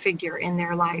adult figure in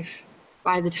their life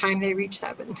by the time they reach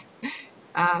 7,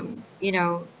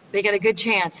 they get a good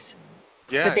chance,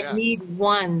 but Yeah, they yeah. need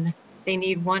one. They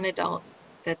need one adult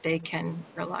that they can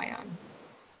rely on.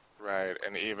 Right.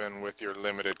 And even with your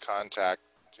limited contact,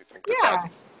 do you think that Yeah,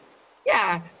 that's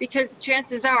yeah, because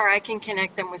chances are I can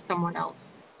connect them with someone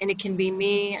else, and it can be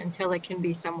me until it can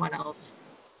be someone else.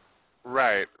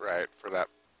 right, right, for that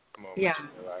Yeah, moment in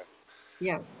your life?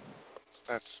 yeah.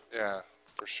 That's yeah,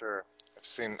 for sure. I've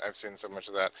seen so much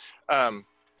of that. Um,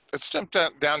 let's jump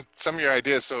down some of your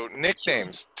ideas. So Sure.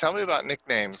 nicknames. Tell me about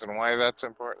nicknames and why that's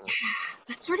important.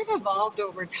 That sort of evolved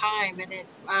over time, and it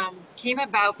came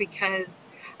about because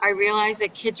I realized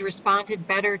that kids responded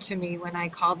better to me when I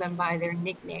called them by their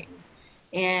nickname.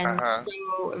 And Uh-huh.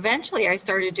 so eventually I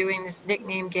started doing this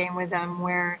nickname game with them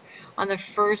where on the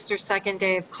first or second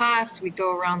day of class, we'd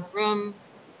go around the room.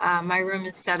 my room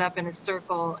is set up in a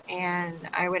circle, and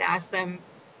I would ask them,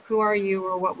 who are you,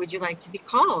 or what would you like to be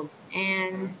called?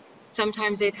 And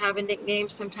sometimes they'd have a nickname,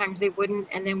 sometimes they wouldn't,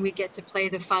 and then we get to play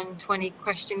the fun 20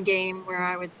 question game where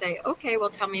I would say, okay, well,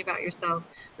 tell me about yourself.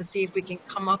 Let's see if we can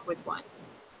come up with one.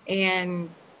 And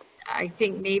I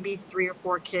think maybe 3 or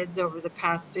 4 kids over the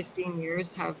past 15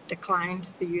 years have declined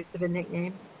the use of a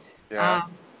nickname. Yeah.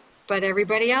 But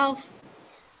everybody else,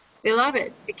 they love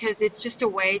it because it's just a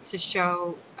way to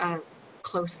show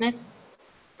closeness.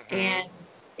 And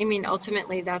I mean,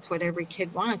 ultimately, that's what every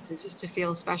kid wants, is just to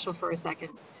feel special for a second,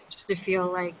 just to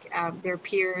feel like their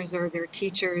peers or their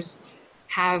teachers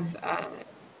have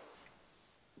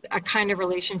a kind of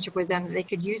relationship with them that they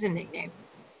could use a nickname.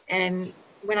 And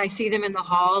when I see them in the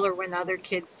hall, or when other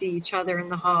kids see each other in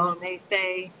the hall and they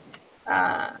say,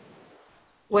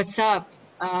 what's up,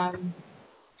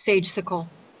 Sagesicle,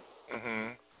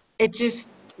 it just,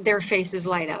 their faces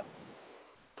light up.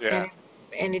 Yeah.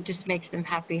 And it just makes them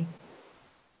happy.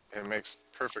 It makes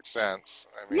perfect sense.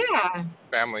 I mean, Yeah.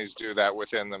 families do that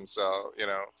within themselves, you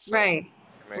know. So Right.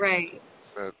 it makes, Right.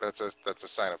 so that's a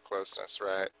sign of closeness,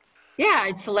 right? Yeah,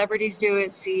 and celebrities do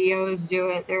it, CEOs do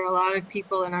it. There are a lot of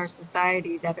people in our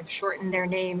society that have shortened their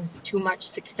names to much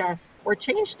success or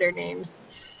changed their names.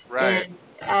 Right.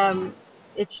 And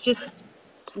it's just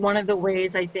one of the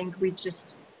ways I think we just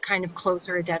kind of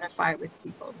closer identify with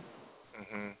people.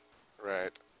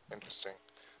 Right. Interesting.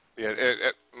 Yeah,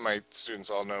 my students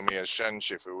all know me as Shen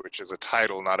Shifu, which is a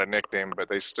title, not a nickname, but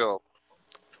they still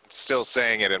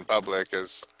saying it in public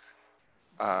is.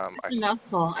 It's a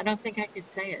mouthful. I don't think I could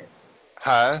say it.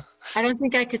 Huh? I don't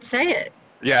think I could say it.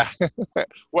 Yeah.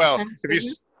 Well, Shen if you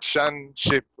Shifu? Shen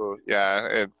Shifu,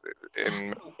 yeah,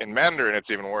 in Mandarin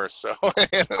it's even worse. So.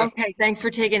 Okay, thanks for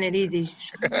taking it easy.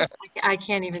 I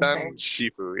can't even say Shen it.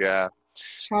 Shifu, yeah.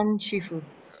 Shen Shifu.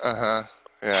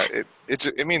 Yeah.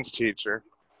 It means teacher.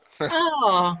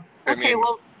 Oh, It okay. means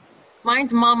Well,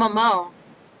 mine's Mama Mo.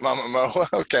 Mama Mo.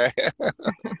 Okay.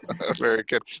 Very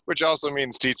good. Which also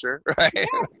means teacher, right?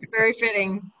 Yes, very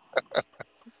fitting.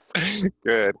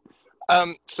 Good.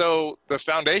 So the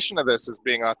foundation of this is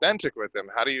being authentic with them.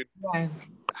 How do you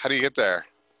get there?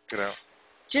 You know.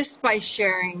 Just by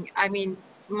sharing. I mean,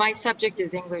 my subject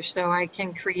is English, so I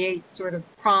can create sort of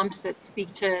prompts that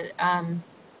speak to,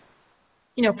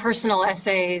 personal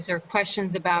essays or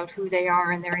questions about who they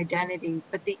are and their identity.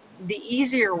 But the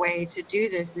easier way to do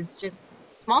this is just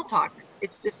small talk.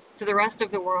 It's just to the rest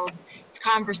of the world. It's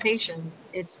conversations.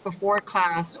 It's before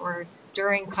class or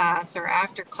during class or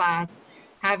after class,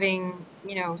 having,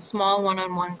 small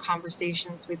one-on-one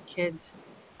conversations with kids,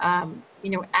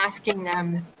 asking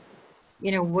them,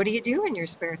 what do you do in your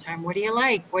spare time? What do you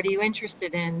like? What are you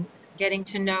interested in? Getting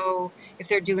to know if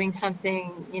they're doing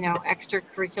something,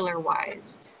 extracurricular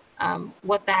wise,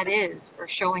 what that is, or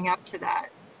showing up to that.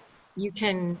 You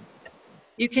can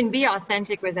be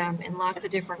authentic with them in lots of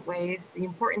different ways. The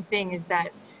important thing is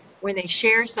that when they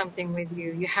share something with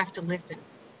you, you have to listen.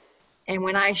 And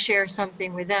when I share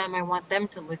something with them, I want them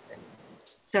to listen.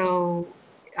 So,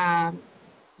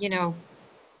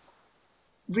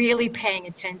 really paying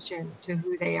attention to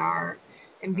who they are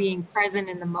and being present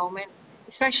in the moment.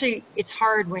 Especially, it's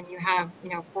hard when you have,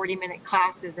 40-minute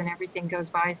classes and everything goes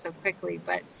by so quickly,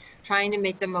 but trying to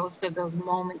make the most of those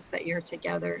moments that you're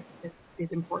together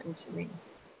is important to me.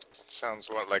 Sounds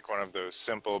like one of those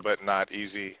simple but not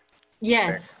easy.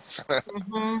 Yes.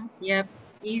 Yep.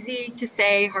 Easy to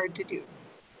say, hard to do.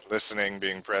 Listening,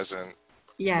 being present.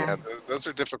 Yeah. Those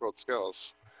are difficult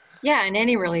skills. Yeah, in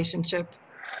any relationship.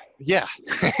 Yeah.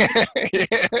 She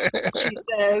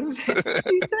says.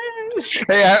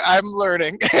 Hey, I'm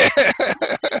learning.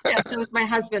 Yeah, so is my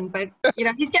husband, but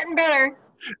he's getting better.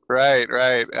 Right.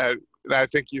 And I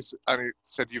think you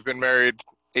said you've been married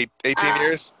 18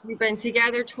 years? We've been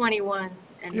together 21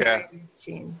 and married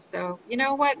 18. So you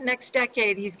know what? Next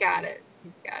decade, he's got it.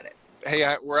 Hey,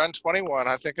 we're on 21.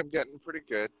 I think I'm getting pretty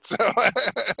good. So.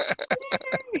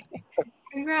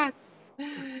 Congrats.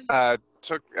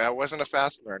 Wasn't a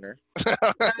fast learner.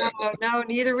 No,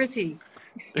 neither was he.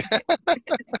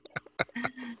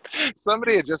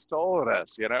 Somebody had just told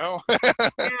us, Yeah,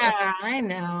 I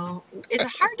know. It's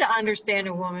hard to understand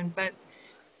a woman, but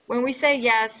when we say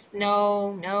yes,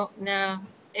 no,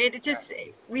 it just,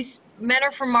 men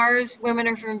are from Mars, women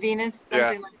are from Venus,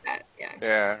 something like that.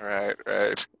 Yeah,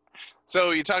 right.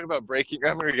 So you talk about breaking.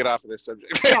 I'm going to get off of this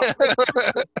subject.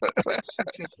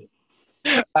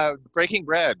 Breaking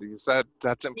bread. You said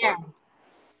that's important.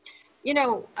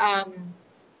 Yeah.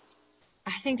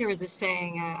 I think there was a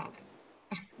saying.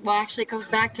 Well, actually, it goes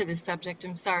back to this subject.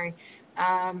 I'm sorry.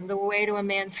 The way to a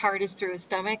man's heart is through his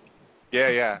stomach.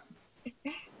 Yeah.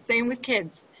 Same with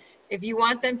kids. If you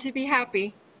want them to be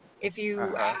happy, if you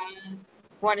Uh-huh.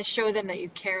 want to show them that you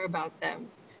care about them,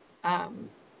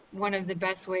 one of the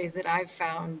best ways that I've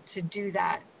found to do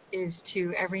that is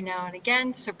to every now and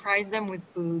again surprise them with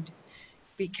food,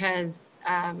 because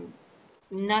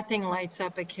nothing lights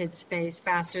up a kid's face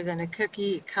faster than a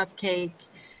cookie, a cupcake,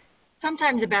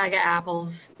 sometimes a bag of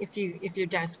apples if you're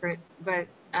desperate. But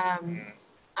Mm,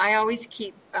 I always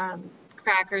keep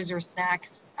crackers or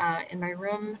snacks in my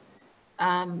room.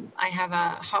 I have a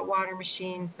hot water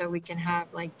machine so we can have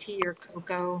like tea or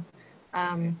cocoa.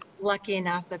 mhm. Lucky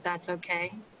enough that that's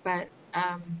okay. But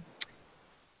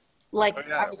like Oh I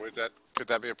yeah, was, could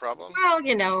that be a problem?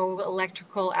 well,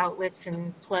 electrical outlets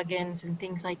and plug-ins and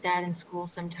things like that in school,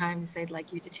 sometimes they'd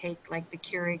like you to take like the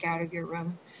Keurig out of your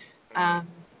room. Mm, Um,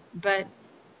 but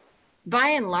by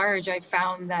and large, I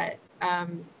found that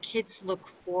kids look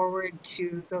forward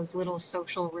to those little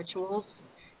social rituals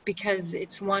because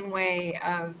it's one way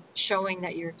of showing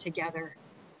that you're together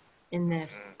in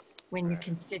this, mm, when you right.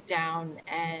 can sit down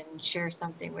and share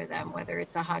something with them, whether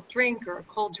it's a hot drink or a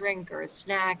cold drink or a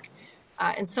snack.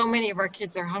 And so many of our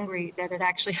kids are hungry that it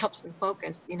actually helps them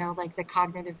focus, like the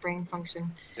cognitive brain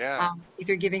function, Yeah. if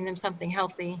you're giving them something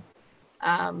healthy.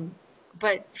 Um,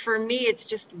 but for me, it's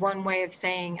just one way of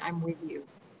saying I'm with you.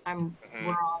 We're Hmm.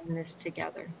 all in this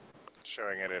together.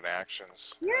 Showing it in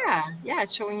actions. Yeah. Yeah, yeah,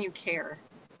 it's showing you care.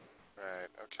 Right.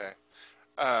 Okay.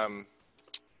 Um,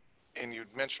 and you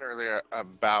mentioned earlier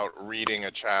about reading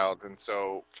a child, and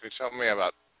so can you tell me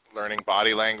about learning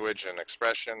body language and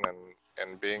expression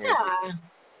and being able to? Yeah.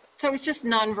 So it's just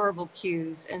nonverbal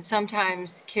cues, and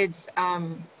sometimes kids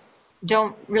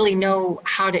don't really know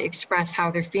how to express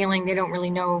how they're feeling. They don't really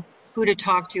know who to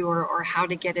talk to or how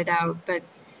to get it out. But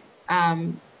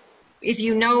um, if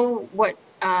you know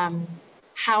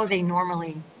how they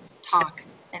normally talk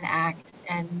and act,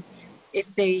 and if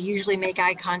they usually make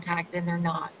eye contact and they're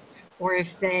not, or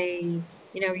if they,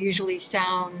 usually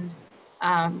sound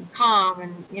calm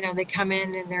and, they come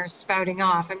in and they're spouting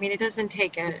off. I mean, it doesn't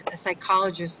take a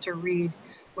psychologist to read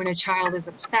when a child is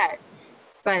upset,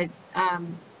 but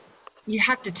you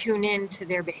have to tune in to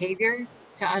their behavior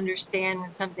to understand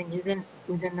when something isn't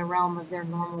within the realm of their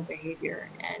normal behavior.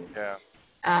 And Yeah.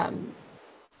 um,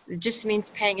 it just means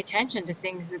paying attention to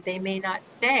things that they may not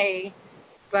say,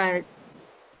 but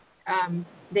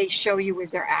they show you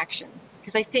with their actions.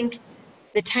 Because I think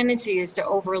the tendency is to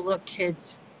overlook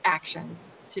kids'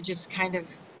 actions, to just kind of,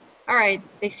 all right,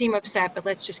 they seem upset, but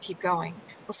let's just keep going.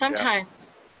 Well, Yeah.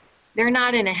 sometimes they're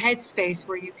not in a headspace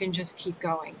where you can just keep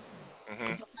going.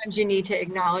 Hmm. Sometimes you need to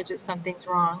acknowledge that something's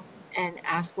wrong and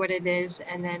ask what it is,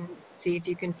 and then see if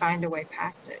you can find a way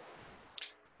past it.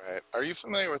 Right. Are you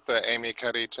familiar with the Amy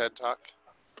Cuddy TED Talk?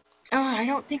 Oh, I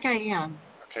don't think I am.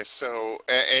 Okay, so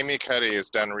Amy Cuddy has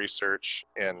done research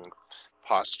in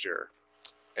posture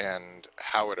and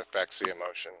how it affects the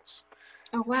emotions.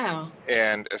 Oh, wow.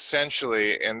 And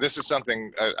essentially, and this is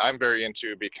something I'm very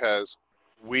into because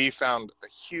we found a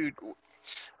huge,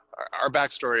 our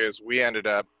backstory is we ended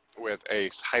up with a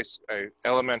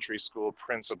elementary school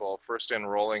principal first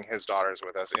enrolling his daughters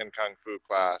with us in Kung Fu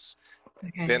class.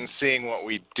 Okay. Then seeing what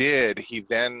we did, he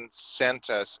then sent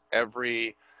us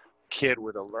every kid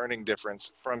with a learning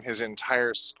difference from his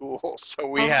entire school. So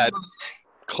we Oh, had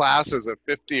classes of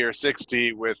 50 or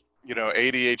 60 with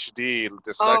ADHD, oh,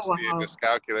 dyslexia, wow.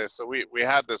 dyscalculia. So we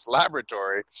had this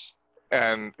laboratory,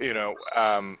 and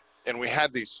and we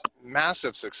had these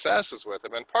massive successes with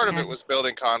them. And part of Yeah. it was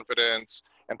building confidence,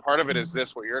 and part of it is Mhm.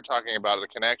 this what you're talking about, the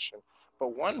connection.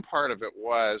 But one part of it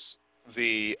was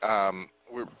the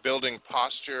we're building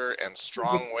posture and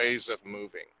strong ways of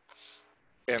moving.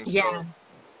 And Yeah, so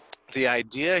the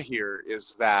idea here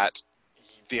is that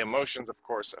the emotions, of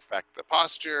course, affect the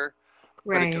posture,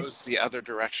 but it right. goes the other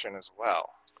direction as well.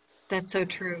 That's so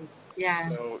true. Yeah.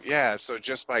 So yeah, so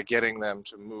just by getting them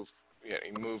to move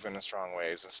in a strong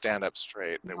ways and stand up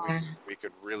straight, that Yeah. we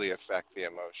could really affect the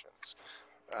emotions.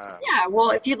 Um, Yeah.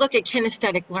 Well, if you look at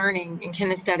kinesthetic learning and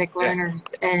kinesthetic yeah,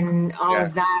 learners and all yeah,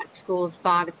 of that school of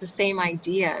thought, it's the same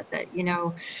idea that,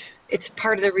 it's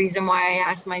part of the reason why I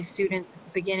ask my students at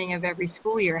the beginning of every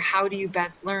school year, how do you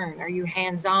best learn? Are you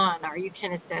hands-on? Are you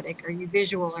kinesthetic? Are you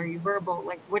visual? Are you verbal?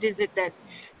 Like, what is it that,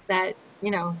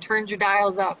 turns your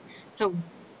dials up so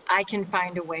I can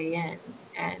find a way in?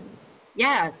 And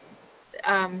yeah,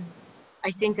 um,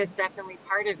 I think that's definitely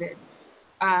part of it.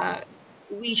 Uh,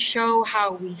 we show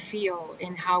how we feel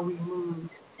and how we move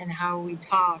and how we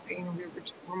talk.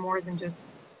 We're more than just,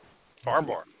 far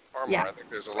more, far more. yeah, I think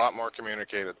there's a lot more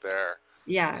communicated there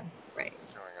yeah, right.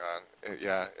 going on.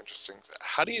 Yeah, interesting.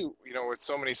 How do you, with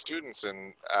so many students,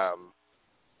 and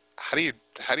how do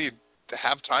you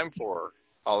have time for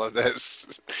all of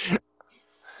this?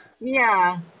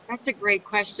 Yeah, that's a great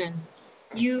question.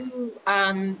 You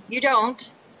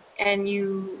don't, and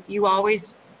you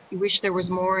always you wish there was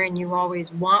more, and you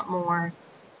always want more.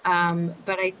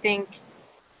 But I think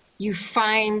you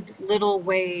find little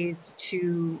ways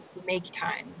to make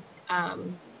time.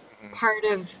 Um, Mhm. Part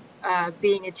of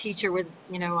being a teacher with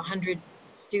 100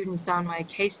 students on my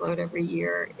caseload every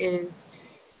year is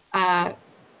uh,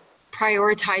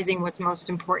 prioritizing what's most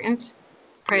important,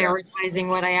 Yeah. prioritizing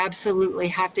what I absolutely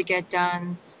have to get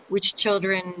done, which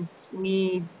children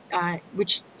need,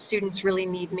 which students really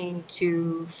need me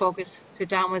to focus, sit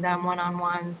down with them one on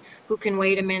one, who can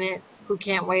wait a minute, who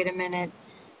can't wait a minute,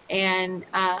 and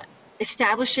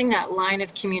establishing that line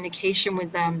of communication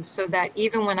with them so that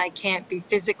even when I can't be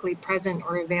physically present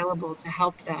or available to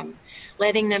help them,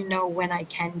 letting them know when I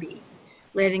can be,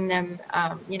 letting them,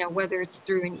 whether it's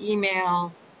through an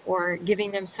email or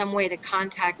giving them some way to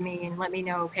contact me and let me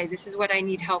know, okay, this is what I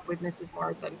need help with, Mrs.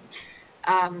 Morrison.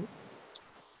 Um,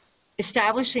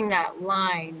 Establishing that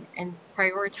line and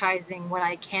prioritizing what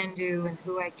I can do and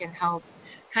who I can help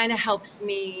kind of helps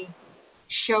me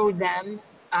show them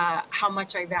how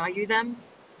much I value them.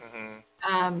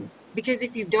 Hmm. Because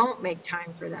if you don't make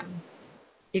time for them,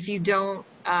 if you don't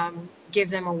give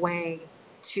them a way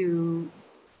to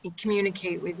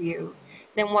communicate with you,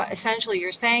 then what essentially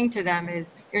you're saying to them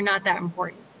is, you're not that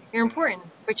important. You're important,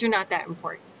 but you're not that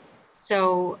important.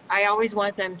 So I always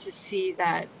want them to see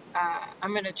that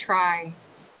I'm going to try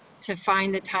to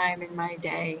find the time in my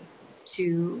day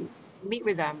to meet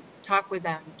with them, talk with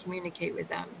them, communicate with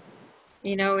them.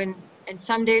 And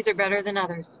some days are better than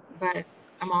others, but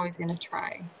I'm always going to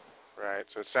try. Right.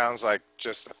 So it sounds like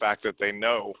just the fact that they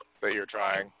know that you're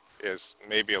trying is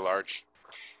maybe a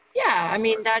Yeah, I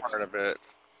mean, large part of it.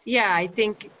 yeah, I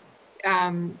think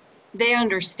um, they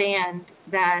understand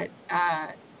that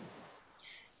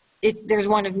there's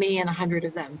one of me and 100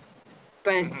 of them,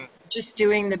 but Hmm. just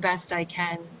doing the best I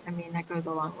can, I mean, that goes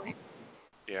a long way.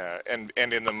 Yeah. And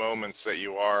in the moments that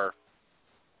you are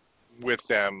with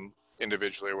them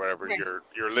individually or whatever, Right.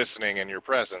 you're listening in your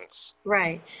presence,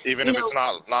 Right. even You if know, it's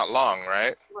not long,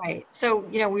 right? right. So,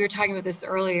 we were talking about this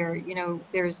earlier,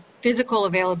 there's physical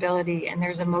availability and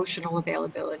there's emotional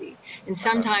availability. And Uh-huh.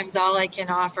 sometimes all I can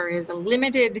offer is a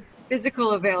limited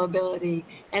physical availability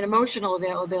and emotional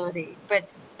availability. But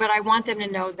I want them to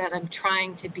know that I'm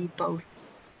trying to be both.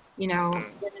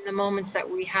 Mhm. That in the moments that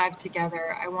we have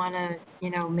together, I want to,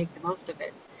 make the most of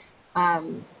it.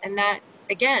 And that,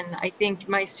 again, I think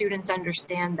my students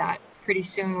understand that pretty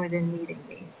soon within meeting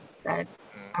me, that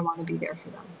Mm. I want to be there for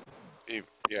them.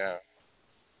 Yeah.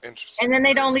 And Interesting. then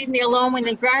they don't leave me alone when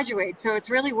they graduate. So it's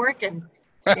really working.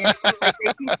 Like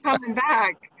they keep coming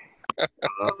back.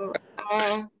 So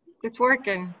it's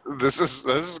working. This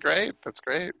is great. That's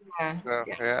great. Yeah, So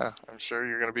yeah, yeah, I'm sure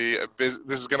you're going to be this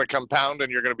is going to compound,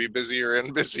 and you're going to be busier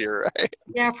and busier, right?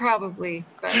 yeah, probably,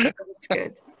 but it's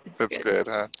good. It's That's good. good,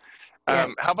 huh? Yeah.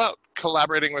 How about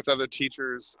collaborating with other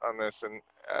teachers on this? And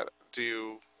do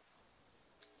you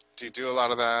do a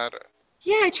lot of that?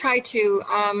 Yeah, I try to.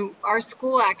 Our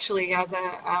school actually has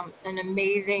an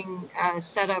amazing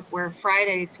setup where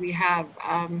Fridays we have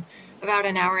about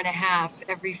an hour and a half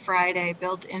every Friday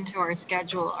built into our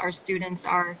schedule. Our students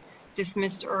are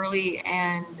dismissed early,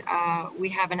 and we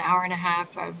have an hour and a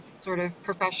half of sort of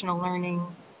professional learning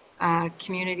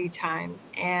community time.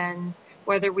 And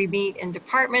whether we meet in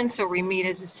departments or we meet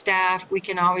as a staff, we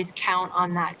can always count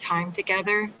on that time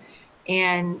together.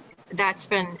 And that's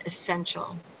been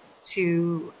essential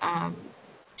to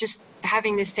just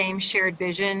having the same shared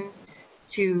vision,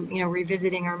 to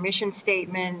revisiting our mission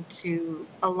statement, to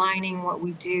aligning what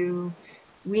we do.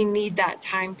 We need that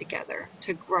time together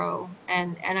to grow,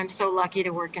 and I'm so lucky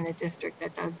to work in a district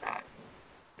that does that.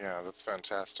 Yeah, that's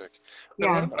fantastic.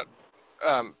 Then what Yeah.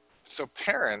 about so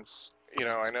parents?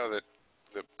 I know that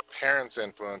the parents'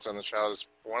 influence on the child is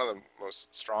one of the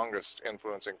most strongest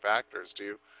influencing factors. Do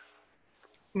you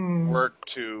Mm. work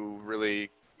to really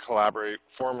collaborate,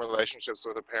 form relationships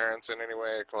with the parents in any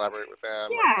way, collaborate with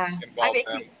them or Yeah, I involve mean,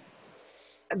 them?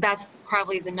 that's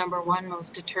probably the number one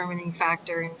most determining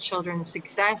factor in children's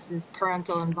success is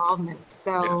parental involvement.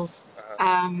 So, Yes.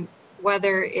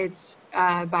 whether it's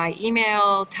by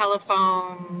email,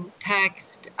 telephone,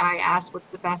 text, I ask what's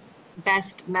the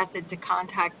best method to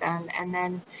contact them, and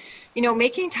then,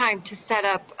 making time to set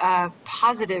up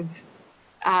positive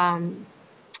um,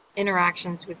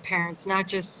 interactions with parents, not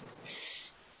just,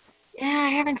 yeah, I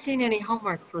haven't seen any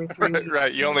homework for three Right, weeks.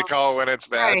 right. You only call when it's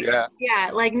bad. Right. Yeah.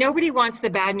 Yeah, like nobody wants the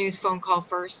bad news phone call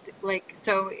first. Like,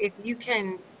 so if you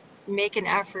can make an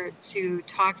effort to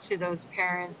talk to those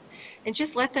parents and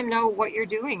just let them know what you're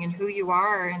doing and who you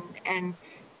are, and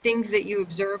things that you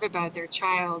observe about their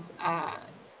child,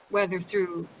 whether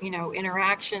through,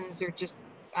 interactions or just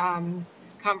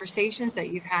conversations that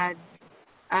you've had.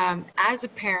 As a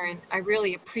parent, I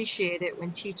really appreciate it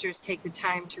when teachers take the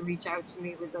time to reach out to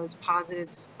me with those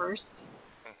positives first,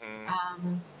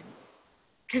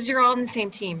 because you're all in the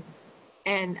same team.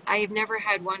 And I have never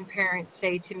had one parent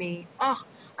say to me, "Oh,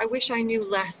 I wish I knew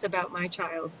less about my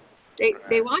child."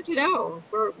 They want to know.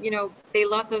 They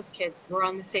love those kids. We're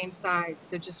on the same side.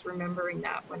 So just remembering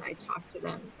that when I talk to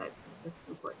them, that's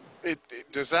important.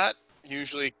 Does that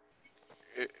usually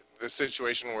the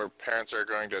situation where parents are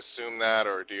going to assume that,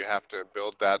 or do you have to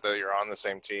build that you're on the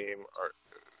same team? Or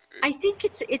I think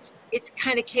it's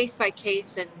kind of case by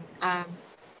case, and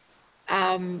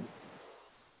um,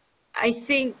 I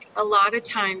think a lot of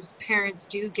times parents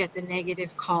do get the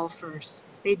negative call first.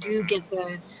 They do get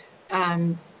the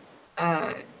um,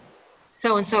 uh,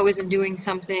 so and so isn't doing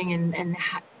something, and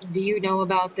do you know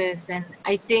about this? And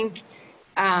I think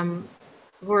um,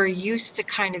 we're used to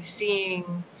kind of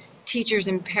seeing teachers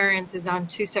and parents as on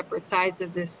two separate sides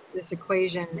of this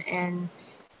equation, and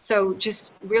so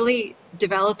just really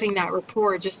developing that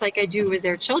rapport, just like I do with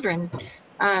their children,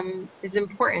 is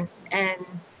important. And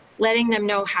letting them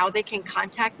know how they can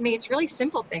contact me. It's really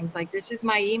simple things like, this is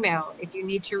my email. If you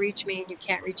need to reach me and you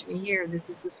can't reach me here, this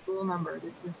is the school number.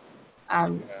 This is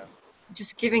yeah.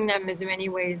 just giving them as many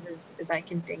ways as I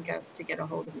can think of to get a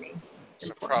hold of me.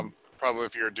 So probably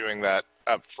if you're doing that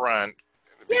up front,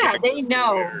 yeah, they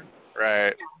know. Weird,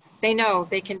 right? They know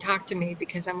they can talk to me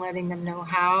because I'm letting them know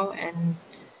how and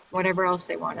whatever else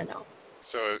they want to know.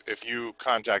 So if you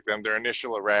contact them, their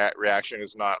initial reaction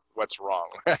is not what's wrong,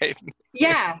 right?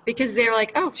 Yeah, because they're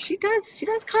like, "Oh, she does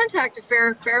contact a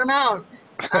fair amount,"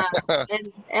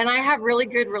 and I have really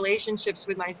good relationships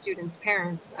with my students'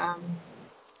 parents. I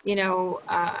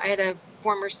had a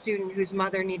former student whose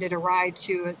mother needed a ride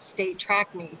to a state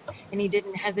track meet, and he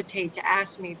didn't hesitate to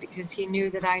ask me because he knew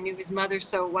that I knew his mother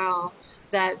so well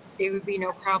that it would be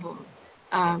no problem.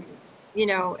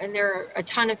 And there are a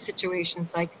ton of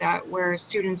situations like that where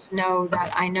students know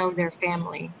that I know their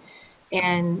family,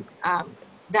 and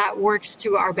that works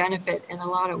to our benefit in a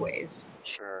lot of ways.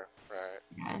 Sure, right.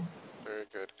 Yeah. Very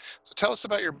good. So tell us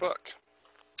about your book.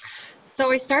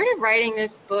 So I started writing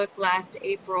this book last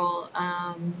April,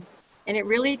 and it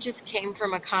really just came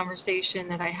from a conversation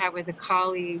that I had with a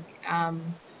colleague.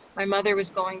 My mother was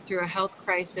going through a health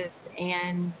crisis,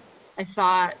 and I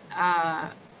thought,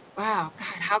 wow, God,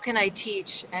 how can I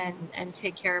teach and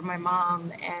take care of my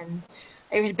mom? And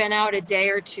I had been out a day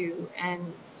or two,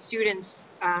 and students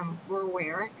were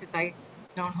aware because I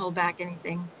don't hold back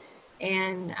anything.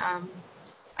 And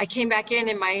I came back in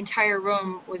and my entire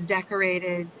room was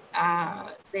decorated.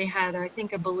 They had, I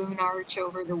think, a balloon arch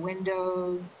over the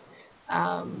windows.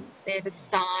 They had a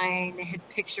sign, they had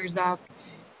pictures up,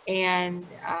 and,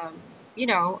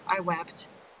 I wept.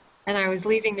 And I was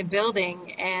leaving the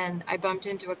building and I bumped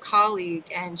into a colleague,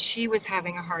 and she was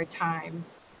having a hard time.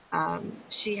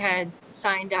 She had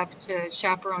signed up to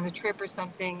chaperone a trip or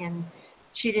something, and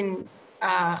she didn't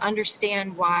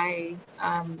understand why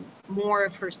more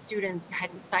of her students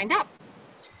hadn't signed up.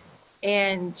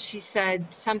 And she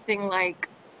said something like,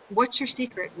 "What's your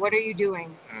secret? What are you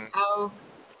doing? How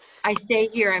I stay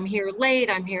here, I'm here late,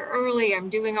 I'm here early, I'm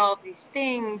doing all of these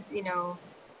things,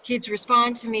 kids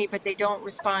respond to me, but they don't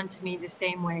respond to me the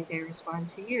same way they respond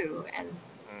to you." And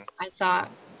I thought,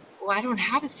 well, I don't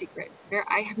have a secret.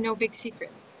 I have no big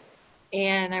secret.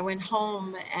 And I went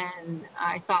home and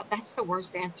I thought, that's the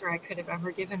worst answer I could have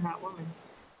ever given that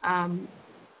woman.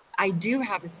 I do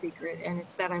have a secret, and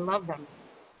it's that I love them.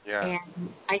 Yeah.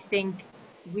 And I think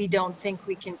we don't think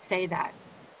we can say that.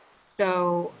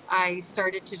 So I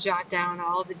started to jot down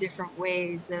all the different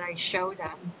ways that I show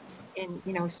them in,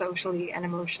 socially and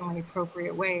emotionally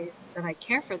appropriate ways that I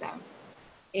care for them.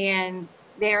 And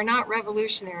they are not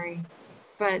revolutionary,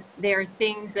 but they are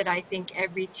things that I think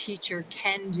every teacher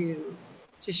can do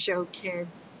to show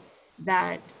kids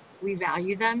that we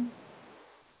value them.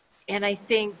 And I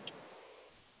think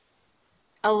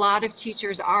a lot of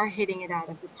teachers are hitting it out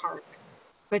of the park,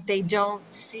 but they don't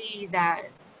see that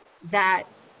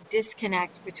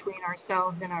disconnect between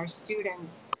ourselves and our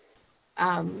students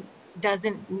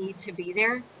doesn't need to be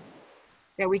there,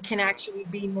 that we can actually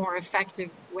be more effective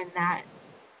when that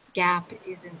gap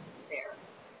isn't there.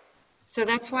 So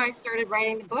that's why I started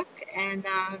writing the book, and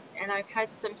I've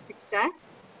had some success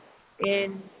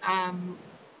in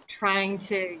trying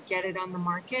to get it on the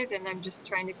market, and I'm just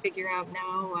trying to figure out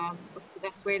now what's the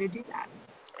best way to do that.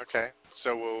 Okay.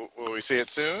 So will we see it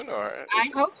soon, or? I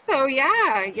hope so.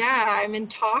 Yeah. I'm in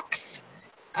talks,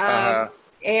 and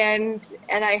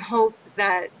I hope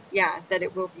that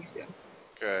it will be soon.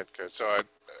 Good. So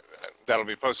that'll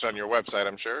be posted on your website,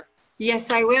 I'm sure.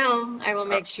 Yes, I will. I will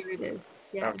make sure it is.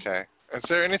 Yeah. Okay. Is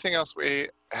there anything else we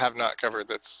have not covered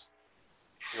that's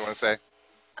you want to say?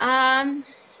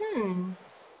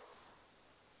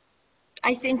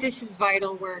 I think this is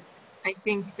vital work. I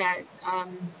think that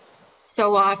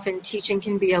so often teaching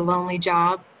can be a lonely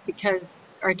job because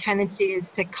our tendency is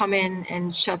to come in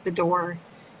and shut the door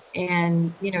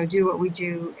and, do what we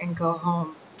do and go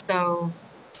home. So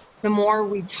the more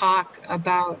we talk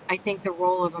about, I think, the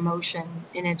role of emotion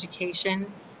in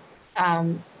education,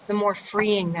 the more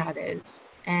freeing that is.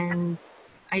 And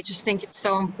I just think it's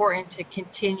so important to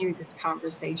continue this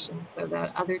conversation so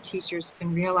that other teachers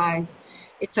can realize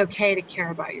it's okay to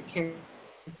care about your kids.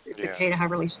 It's okay to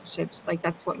have relationships. Like,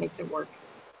 that's what makes it work.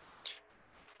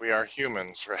 We are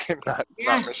humans, right?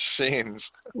 Not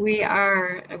machines. We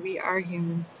are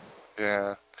humans.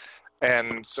 Yeah.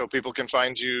 And so people can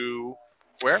find you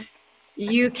where?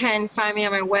 You can find me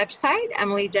on my website,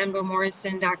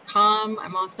 emilydenbomorrison.com.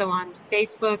 I'm also on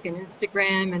Facebook and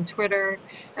Instagram and Twitter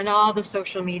and all the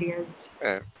social medias.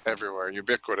 Everywhere,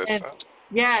 ubiquitous.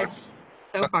 Yes,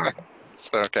 so far.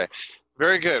 Okay.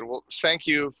 Very good. Well, thank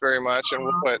you very much. And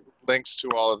we'll put links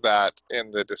to all of that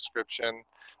in the description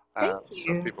so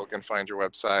people can find your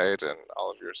website and all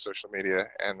of your social media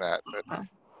and that. But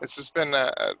this has been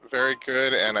very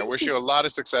good, and I wish you a lot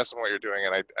of success in what you're doing.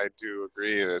 And I do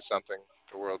agree it is something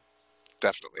the world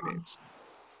definitely needs.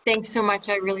 Thanks so much.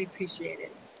 I really appreciate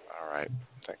it. All right.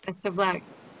 Thank you. Best of luck.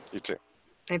 You too.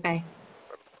 Bye-bye.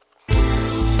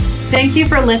 Thank you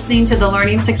for listening to the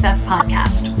Learning Success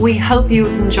Podcast. We hope you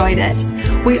enjoyed it.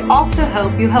 We also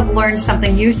hope you have learned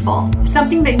something useful,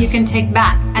 something that you can take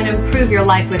back and improve your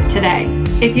life with today.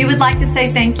 If you would like to say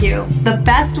thank you, the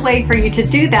best way for you to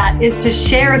do that is to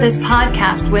share this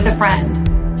podcast with a friend.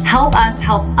 Help us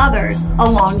help others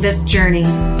along this journey.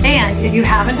 And if you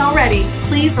haven't already,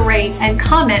 please rate and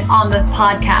comment on the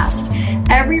podcast.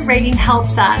 Every rating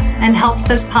helps us and helps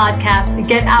this podcast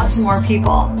get out to more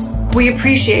people. We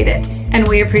appreciate it, and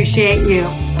we appreciate you.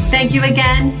 Thank you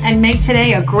again, and make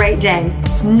today a great day.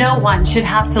 No one should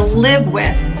have to live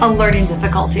with a learning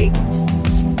difficulty.